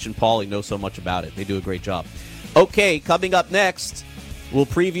both Mitch and Paulie know so much about it. They do a great job. Okay, coming up next, we'll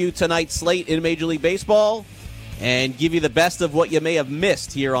preview tonight's slate in Major League Baseball and give you the best of what you may have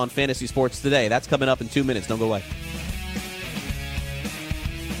missed here on Fantasy Sports Today. That's coming up in 2 minutes. Don't go away.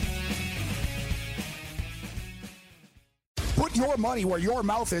 Put your money where your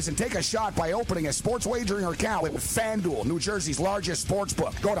mouth is and take a shot by opening a sports wagering account with FanDuel, New Jersey's largest sports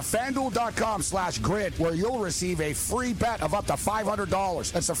book. Go to FanDuel.com/grid where you'll receive a free bet of up to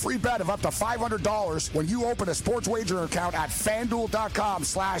 $500. That's a free bet of up to $500 when you open a sports wagering account at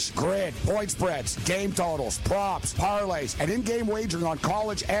FanDuel.com/grid. Point spreads, game totals, props, parlays, and in-game wagering on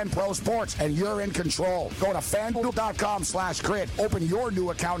college and pro sports, and you're in control. Go to FanDuel.com/grid. Open your new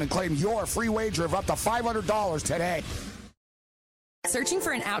account and claim your free wager of up to $500 today. Searching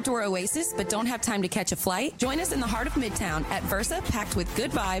for an outdoor oasis but don't have time to catch a flight? Join us in the heart of Midtown at Versa, packed with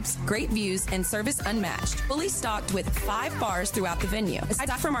good vibes, great views, and service unmatched. Fully stocked with 5 bars throughout the venue.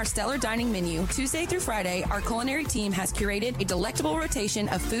 Aside from our stellar dining menu, Tuesday through Friday, our culinary team has curated a delectable rotation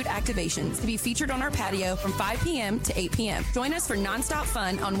of food activations to be featured on our patio from 5 p.m. to 8 p.m. Join us for nonstop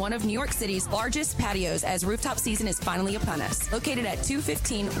fun on one of New York City's largest patios as rooftop season is finally upon us. Located at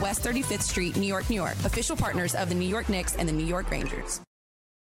 215 West 35th Street, New York, New York. Official partners of the New York Knicks and the New York Rangers.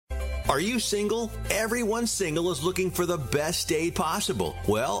 Are you single? Everyone single is looking for the best date possible.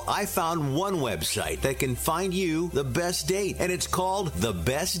 Well, I found one website that can find you the best date, and it's called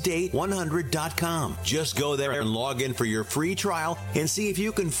thebestdate100.com. Just go there and log in for your free trial and see if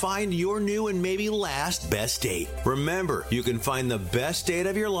you can find your new and maybe last best date. Remember, you can find the best date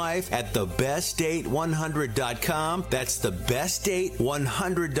of your life at thebestdate100.com. That's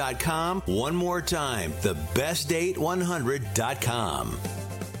thebestdate100.com. One more time, thebestdate100.com.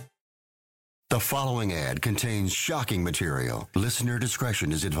 The following ad contains shocking material. Listener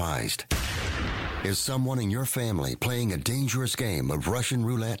discretion is advised. Is someone in your family playing a dangerous game of Russian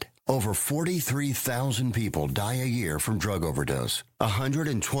roulette? Over 43,000 people die a year from drug overdose.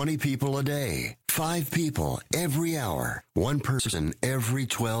 120 people a day. 5 people every hour. 1 person every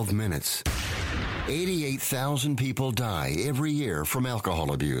 12 minutes. 88,000 people die every year from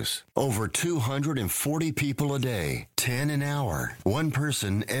alcohol abuse. Over 240 people a day. 10 an hour. 1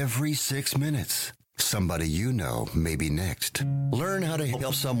 person every 6 minutes. Somebody you know may be next. Learn how to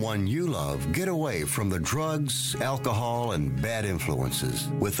help someone you love get away from the drugs, alcohol, and bad influences.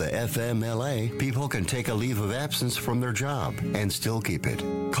 With the FMLA, people can take a leave of absence from their job and still keep it.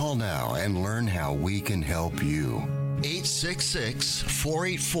 Call now and learn how we can help you.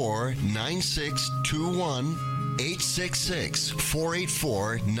 866-484-9621.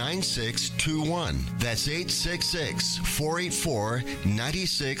 866-484-9621. That's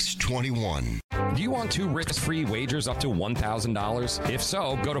 866-484-9621. Do you want 2 risk-free wagers up to $1,000? If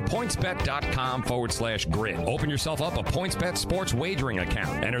so, go to pointsbet.com/grid. Open yourself up a PointsBet sports wagering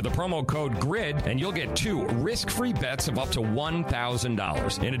account. Enter the promo code GRID, and you'll get 2 risk-free bets of up to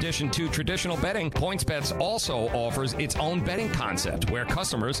 $1,000. In addition to traditional betting, PointsBet also offers its own betting concept, where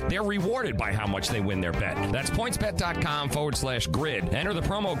customers, they're rewarded by how much they win their bet. That's pointsbet.com/grid. Enter the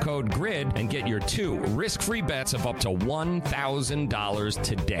promo code GRID and get your 2 risk-free bets of up to $1,000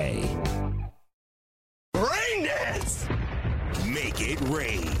 today. Rain dance! Make it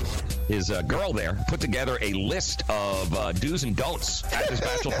rain. His girl there put together a list of do's and don'ts at this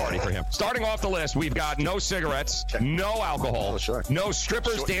bachelor party for him. Starting off the list, we've got no cigarettes, no alcohol, no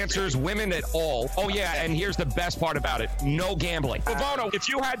strippers, dancers, women at all. Oh, yeah, and here's the best part about it, no gambling. Bono, if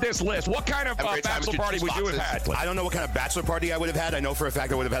you had this list, what kind of bachelor party would you have had? I don't know what kind of bachelor party I would have had. I know for a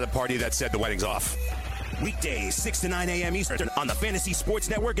fact I would have had a party that said the wedding's off. Weekdays, 6 to 9 a.m. Eastern on the Fantasy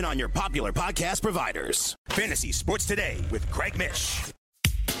Sports Network and on your popular podcast providers. Fantasy Sports Today with Craig Mish.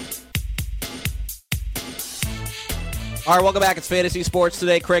 All right, welcome back. It's Fantasy Sports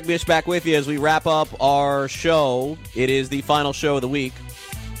Today. Craig Mish back with you as we wrap up our show. It is the final show of the week.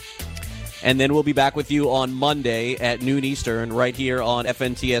 And then we'll be back with you on Monday at noon Eastern right here on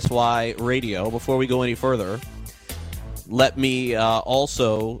FNTSY Radio. Before we go any further, let me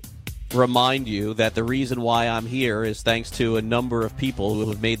also remind you that the reason why I'm here is thanks to a number of people who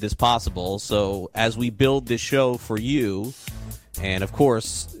have made this possible. So as we build this show for you, and of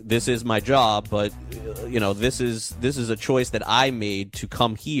course this is my job, but this is a choice that I made to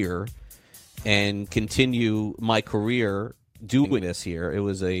come here and continue my career doing this here. It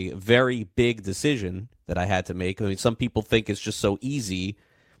was a very big decision that I had to make. I mean, some people think it's just so easy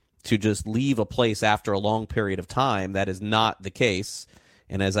to just leave a place after a long period of time. That is not the case.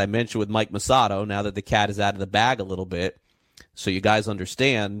 And as I mentioned with Mike Masato, now that the cat is out of the bag a little bit, so you guys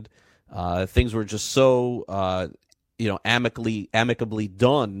understand, things were just so amicably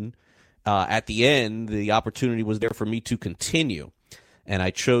done. At the end, the opportunity was there for me to continue. And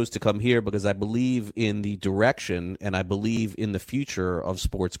I chose to come here because I believe in the direction and I believe in the future of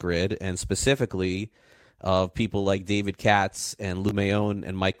Sports Grid, and specifically of people like David Katz and Lou Mayone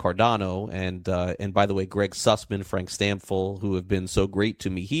and Mike Cardano, and by the way, Greg Sussman, Frank Stamfel, who have been so great to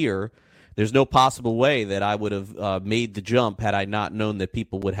me here. There's no possible way that I would have made the jump had I not known that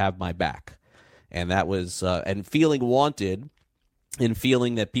people would have my back. And that was and feeling wanted, and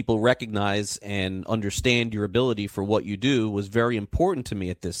feeling that people recognize and understand your ability for what you do was very important to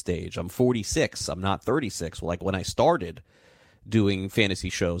me at this stage. I'm 46. I'm not 36, like when I started doing fantasy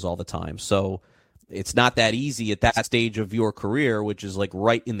shows all the time. So it's not that easy at that stage of your career, which is like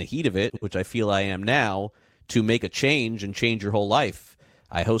right in the heat of it, which I feel I am now, to make a change and change your whole life.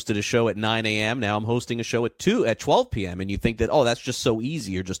 I hosted a show at 9 a.m. Now I'm hosting a show at 12 p.m. And you think that, oh, that's just so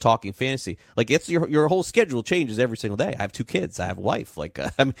easy. You're just talking fantasy. Like, it's your whole schedule changes every single day. I have 2 kids. I have a wife. Like,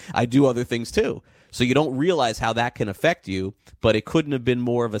 I do other things too. So you don't realize how that can affect you. But it couldn't have been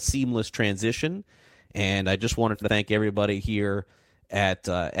more of a seamless transition. And I just wanted to thank everybody here at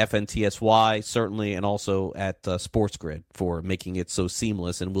FNTSY, certainly, and also at Sports Grid for making it so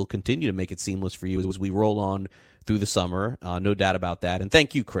seamless. And we'll continue to make it seamless for you as we roll on through the summer, no doubt about that. And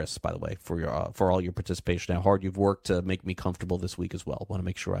thank you, Chris, by the way, for all your participation. How hard you've worked to make me comfortable this week as well. I want to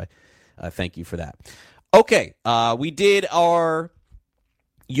make sure I thank you for that. Okay, we did our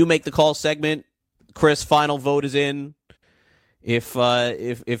You Make the Call segment. Chris, final vote is in.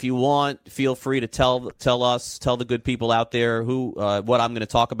 If you want, feel free to tell the good people out there what I'm going to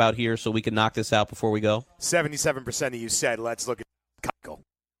talk about here, so we can knock this out before we go. 77% of you said, let's look at Keuchel.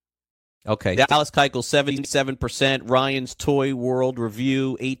 Okay, Dallas Keuchel, 77%. Ryan's Toy World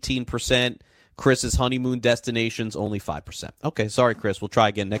Review, 18%. Chris's Honeymoon Destinations, only 5%. Okay, sorry, Chris. We'll try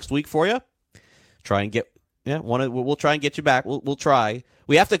again next week for you. We'll try and get you back. We'll try.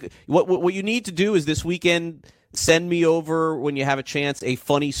 We have to. What you need to do is this weekend, send me over, when you have a chance, a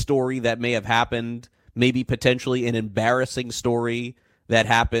funny story that may have happened, maybe potentially an embarrassing story that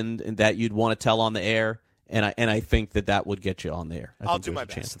happened and that you'd want to tell on the air. And I think that would get you on the air. I'll do my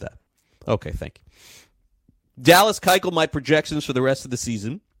best. Chance of that. Okay, thank you. Dallas Keuchel, my projections for the rest of the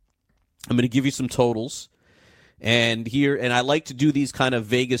season. I'm going to give you some totals. And I like to do these kind of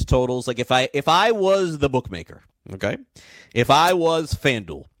Vegas totals. Like if I was the bookmaker, okay? If I was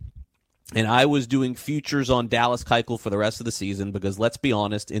FanDuel and I was doing futures on Dallas Keuchel for the rest of the season, because let's be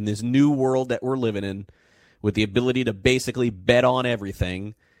honest, in this new world that we're living in, with the ability to basically bet on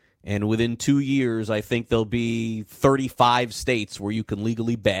everything, And within 2 years, I think there'll be 35 states where you can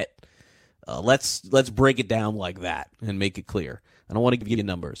legally bet. Let's break it down like that and make it clear. I don't want to give you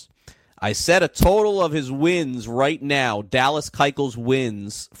numbers. I said a total of his wins right now, Dallas Keuchel's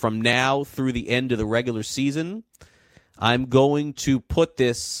wins from now through the end of the regular season. I'm going to put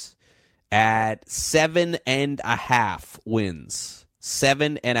this at 7.5 wins.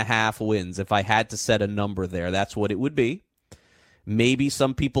 7.5 wins. If I had to set a number there, that's what it would be. Maybe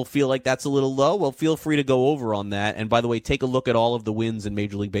some people feel like that's a little low. Well, feel free to go over on that. And by the way, take a look at all of the wins in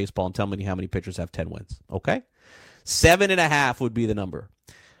Major League Baseball and tell me how many pitchers have 10 wins. Okay? 7.5 would be the number.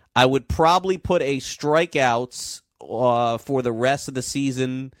 I would probably put a strikeouts for the rest of the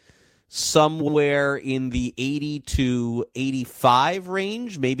season somewhere in the 80 to 85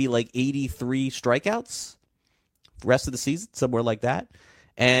 range, maybe like 83 strikeouts. Rest of the season, somewhere like that.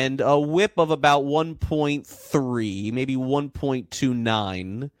 And a whip of about 1.3, maybe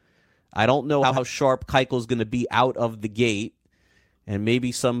 1.29. I don't know how sharp Keuchel's going to be out of the gate. And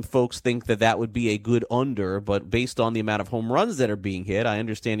maybe some folks think that that would be a good under, but based on the amount of home runs that are being hit, I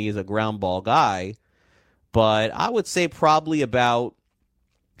understand he is a ground ball guy. But I would say probably about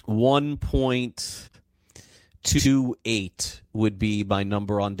 1.28 would be my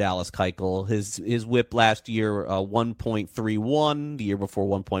number on Dallas Keuchel. His whip last year, 1.31, the year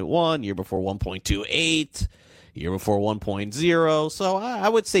before 1.1, year before 1.28, year before 1.0. So I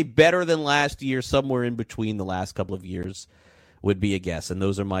would say better than last year, somewhere in between the last couple of years would be a guess. And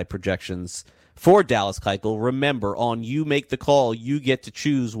those are my projections for Dallas Keuchel. Remember, on You Make the Call, you get to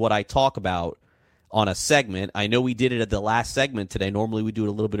choose what I talk about on a segment. I know we did it at the last segment today. Normally we do it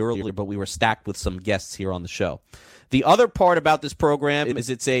a little bit earlier, but we were stacked with some guests here on the show. The other part about this program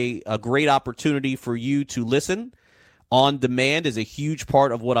is it's a great opportunity for you to listen. On demand is a huge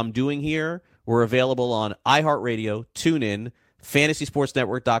part of what I'm doing here. We're available on iHeartRadio, TuneIn,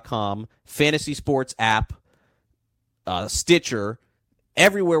 FantasySportsNetwork.com, Fantasy Sports app, Stitcher,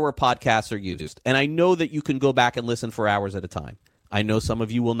 everywhere where podcasts are used. And I know that you can go back and listen for hours at a time. I know some of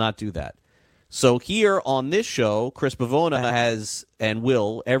you will not do that. So here on this show, Chris Bavona has and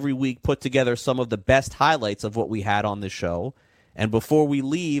will every week put together some of the best highlights of what we had on this show. And before we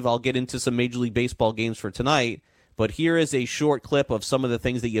leave, I'll get into some Major League Baseball games for tonight. But here is a short clip of some of the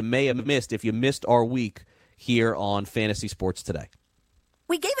things that you may have missed if you missed our week here on Fantasy Sports Today.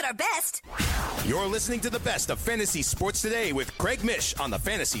 We gave it our best. You're listening to the best of Fantasy Sports Today with Craig Mish on the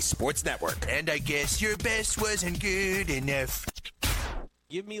Fantasy Sports Network. And I guess your best wasn't good enough.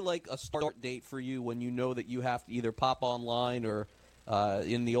 Give me like a start date for you when you know that you have to either pop online or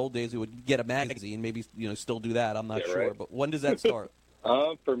in the old days we would get a magazine, maybe still do that. I'm not sure. Right. But when does that start?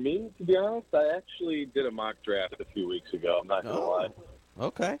 For me, to be honest, I actually did a mock draft a few weeks ago. I'm not going to lie.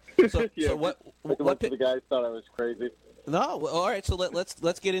 Okay. So, yeah, so what the guys thought I was crazy. No, all right. So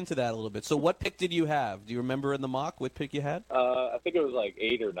let's get into that a little bit. So what pick did you have? Do you remember in the mock what pick you had? I think it was like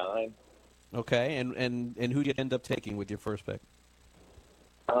 8 or 9. Okay, and who did you end up taking with your first pick?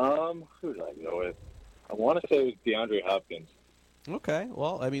 Who did I go with? I want to say it was DeAndre Hopkins. Okay,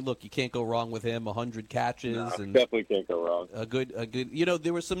 well, I mean, look, you can't go wrong with him. 100 catches, and definitely can't go wrong. A good.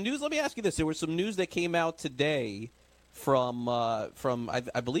 There was some news. Let me ask you this: there was some news that came out today from I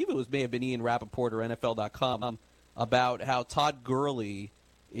believe it may have been Ian Rappaport or NFL.com about how Todd Gurley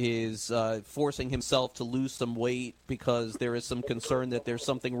is forcing himself to lose some weight because there is some concern that there's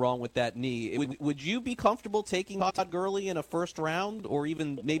something wrong with that knee. Would you be comfortable taking Todd Gurley in a first round or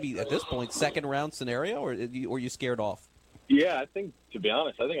even maybe at this point second round scenario, or are you scared off? Yeah, to be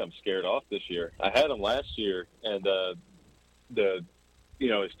honest, I think I'm scared off this year. I had him last year, and his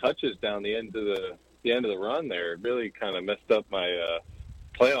touches down the end of the run there really kind of messed up my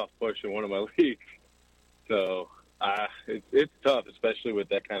playoff push in one of my leagues. So it's tough, especially with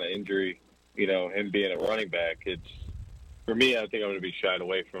that kind of injury. Him being a running back. For me, I think I'm going to be shied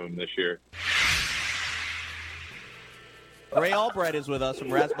away from him this year. Ray Albright is with us from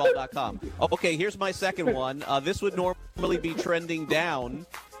Razzball.com. Okay, here's my second one. This would normally be trending down,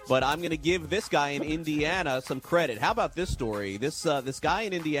 but I'm going to give this guy in Indiana some credit. How about this story? This guy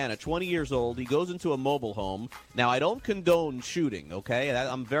in Indiana, 20 years old, he goes into a mobile home. Now, I don't condone shooting, okay?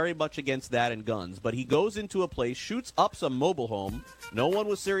 I'm very much against that and guns. But he goes into a place, shoots up some mobile home. No one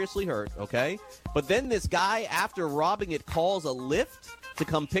was seriously hurt, okay? But then this guy, after robbing it, calls a Lyft to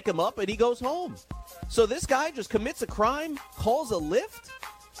come pick him up, and he goes home. So this guy just commits a crime, calls a Lyft?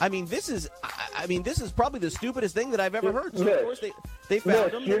 I mean, this is probably the stupidest thing that I've ever heard. So, of course, they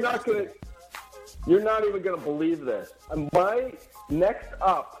found him. You're not even going to believe this. My next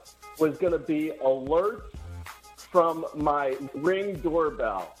up was going to be alerts from my Ring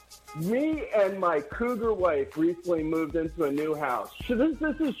doorbell. Me and my cougar wife recently moved into a new house. This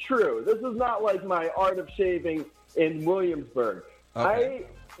is true. This is not like my art of shaving in Williamsburg. Okay.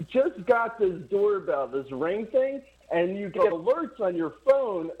 I just got this doorbell, this ring thing, and you get alerts on your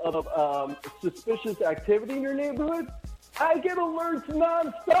phone of suspicious activity in your neighborhood. I get alerts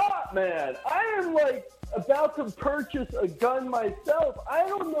nonstop, man. I am like about to purchase a gun myself. I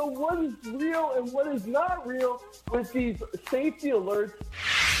don't know what is real and what is not real with these safety alerts.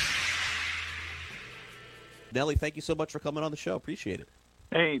 Nelly, thank you so much for coming on the show. Appreciate it.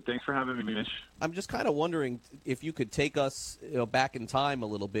 Hey, thanks for having me, Mitch. I'm just kind of wondering if you could take us back in time a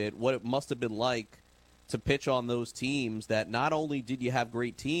little bit, what it must have been like to pitch on those teams that not only did you have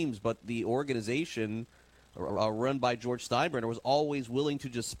great teams, but the organization run by George Steinbrenner was always willing to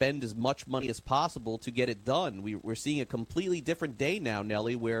just spend as much money as possible to get it done. We're seeing a completely different day now,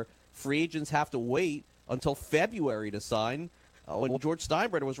 Nelly, where free agents have to wait until February to sign. When George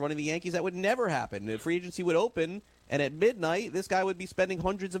Steinbrenner was running the Yankees, that would never happen. The free agency would open, and at midnight, this guy would be spending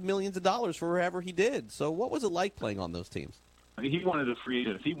hundreds of millions of dollars for wherever he did. So what was it like playing on those teams? He wanted a free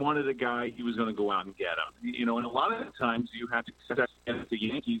agent. If he wanted a guy, he was going to go out and get him. And a lot of the times you have to set at the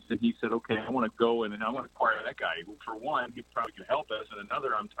Yankees, and he said, okay, I want to go and I want to acquire that guy. For one, he probably could help us, and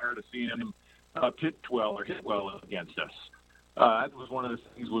another, I'm tired of seeing him pitch well or hit well against us. That was one of the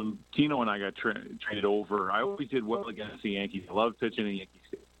things when Tino and I got traded over. I always did well against the Yankees. I loved pitching in Yankee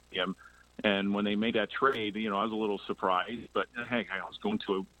Stadium. And when they made that trade, I was a little surprised. But, heck, I was going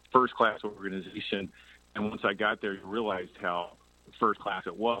to a first-class organization. And once I got there, you realized how first-class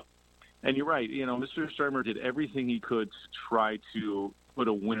it was. And you're right. Mr. Steinbrenner did everything he could to try to put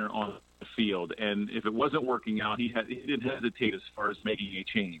a winner on the field. And if it wasn't working out, he didn't hesitate as far as making a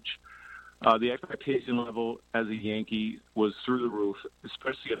change. The expectation level as a Yankee was through the roof,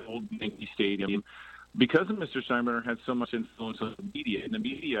 especially at old Yankee Stadium, because of Mr. Steinbrenner had so much influence on the media. And the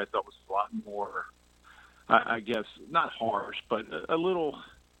media, I thought, was a lot more, I guess, not harsh, but a little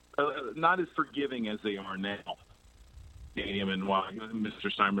not as forgiving as they are now. Stadium and why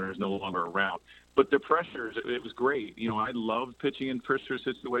Mr. Steinbrenner is no longer around. But the pressures, it was great. I loved pitching in pressure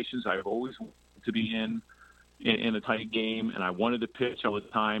situations. I've always wanted to be in a tight game, and I wanted to pitch all the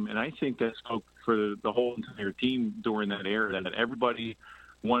time. And I think that spoke for the whole entire team during that era, that everybody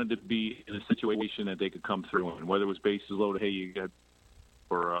wanted to be in a situation that they could come through in, whether it was bases loaded, hey, you got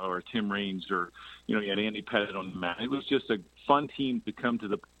or Tim Raines, or you had Andy Pettit on the mound. It was just a fun team to come to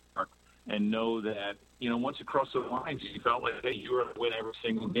the park and know that once you crossed the lines, you felt like, hey, you were going to win every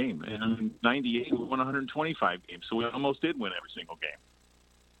single game. And in '98, we won 125 games, so we almost did win every single game.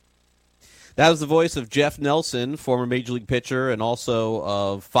 That was the voice of Jeff Nelson, former Major League pitcher and also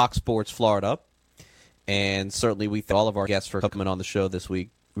of Fox Sports Florida. And certainly we thank all of our guests for coming on the show this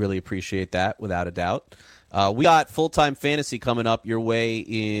week. Really appreciate that, without a doubt. We got full-time fantasy coming up your way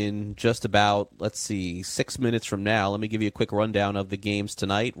in just about, 6 minutes from now. Let me give you a quick rundown of the games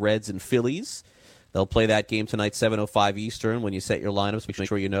tonight. Reds and Phillies. They'll play that game tonight, 7:05 Eastern. When you set your lineups, make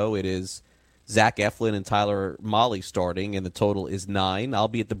sure you know it is Zach Eflin and Tyler Mahle starting, and the total is 9. I'll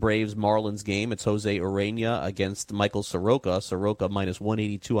be at the Braves-Marlins game. It's Jose Urena against Michael Soroka. Soroka minus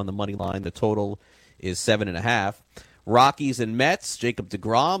 182 on the money line. The total is 7.5. Rockies and Mets, Jacob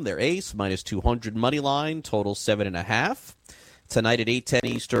deGrom, their ace, minus 200 money line, total 7.5. Tonight at 8:10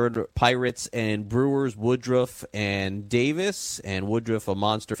 Eastern, Pirates and Brewers, Woodruff and Davis, and Woodruff a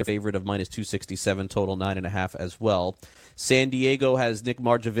monster favorite of minus 267, total 9.5 as well. San Diego has Nick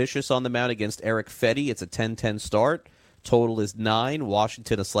Margevicius on the mound against Eric Fetty. It's a 10-10 start. Total is 9.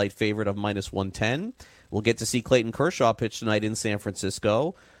 Washington a slight favorite of minus 110. We'll get to see Clayton Kershaw pitch tonight in San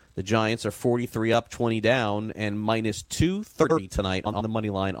Francisco. The Giants are 43 up, 20 down, and minus 230 tonight on the money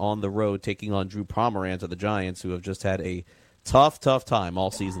line on the road, taking on Drew Pomeranz of the Giants, who have just had a tough time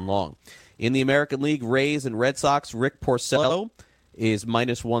all season long. In the American League, Rays and Red Sox, Rick Porcello is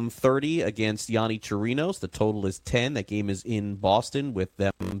minus 130 against Yanni Chirinos. The total is 10. That game is in Boston, with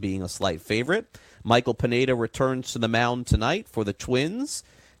them being a slight favorite. Michael Pineda returns to the mound tonight for the Twins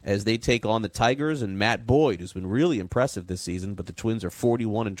as they take on the Tigers, and Matt Boyd, who's been really impressive this season, but the Twins are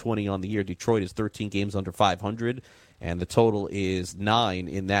 41-20 on the year. Detroit is 13 games under 500, and the total is 9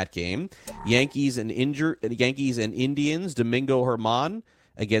 in that game. Yankees and Indians, Domingo Germán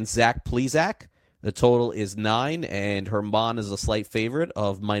against Zach Plesac. The total is 9, and Germán is a slight favorite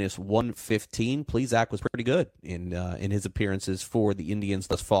of minus 115. Plesac was pretty good in his appearances for the Indians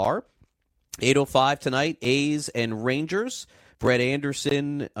thus far. 8:05 tonight, A's and Rangers. Brett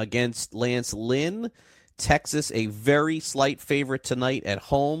Anderson against Lance Lynn. Texas, a very slight favorite tonight at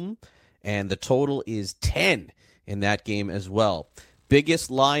home, and the total is 10 in that game as well.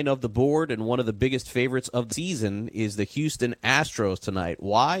 biggest line of the board and one of the biggest favorites of the season is the Houston Astros tonight.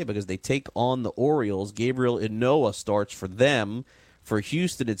 Why? Because they take on the Orioles. Gabriel Inoa starts for them. For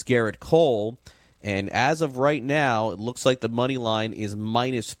Houston, it's Garrett Cole. And as of right now, it looks like the money line is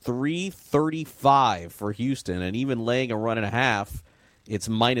minus 335 for Houston. And even laying a run and a half, it's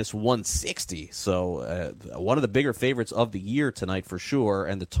minus 160. So one of the bigger favorites of the year tonight for sure,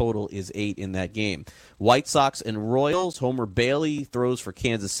 and the total is 8 in that game. White Sox and Royals, Homer Bailey throws for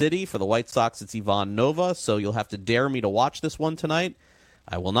Kansas City. For the White Sox, it's Ivan Nova, so you'll have to dare me to watch this one tonight.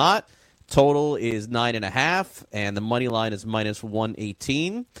 I will not. Total is 9.5, and the money line is minus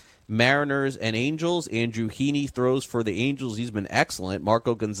 118. Mariners and Angels, Andrew Heaney throws for the Angels. He's been excellent.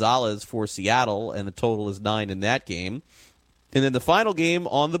 Marco Gonzalez for Seattle, and the total is 9 in that game. And then the final game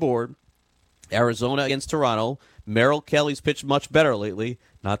on the board, Arizona against Toronto. Merrill Kelly's pitched much better lately.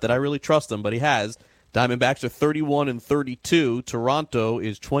 Not that I really trust him, but he has. Diamondbacks are 31-32. Toronto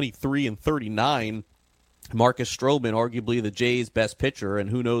is 23-39. Marcus Stroman, arguably the Jays' best pitcher, and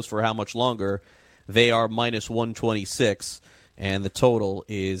who knows for how much longer. They are minus 126, and the total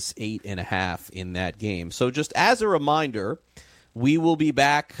is 8.5 in that game. So just as a reminder, we will be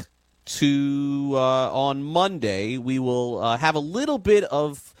back on Monday. We will have a little bit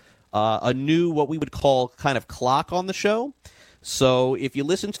of a new, what we would call kind of clock on the show. So if you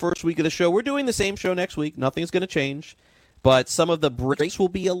listen to the first week of the show, we're doing the same show next week. Nothing's going to change. But some of the breaks will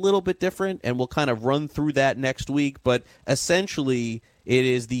be a little bit different, and we'll kind of run through that next week. But essentially, it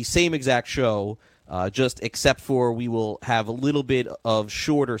is the same exact show, just except for we will have a little bit of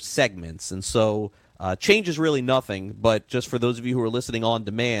shorter segments. And so change is really nothing, but just for those of you who are listening on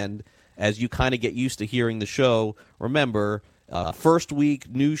demand, as you kind of get used to hearing the show, remember, first week,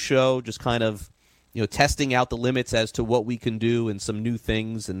 new show, just kind of testing out the limits as to what we can do and some new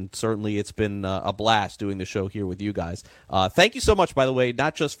things, and certainly it's been a blast doing the show here with you guys. Thank you so much, by the way,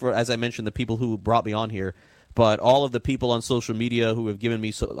 not just for, as I mentioned, the people who brought me on here, but all of the people on social media who have given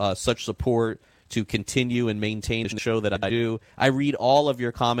me such support to continue and maintain the show that I do. I read all of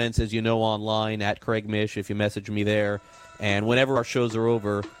your comments, as you know, online at Craig Mish if you message me there. And whenever our shows are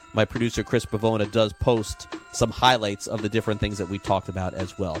over, my producer Chris Pavona does post some highlights of the different things that we talked about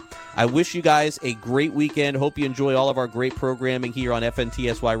as well. I wish you guys a great weekend. Hope you enjoy all of our great programming here on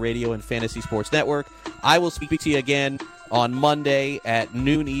FNTSY Radio and Fantasy Sports Network. I will speak to you again on Monday at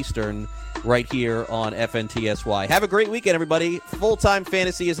noon Eastern right here on FNTSY. Have a great weekend, everybody. Full-Time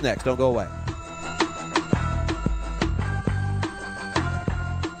Fantasy is next. Don't go away.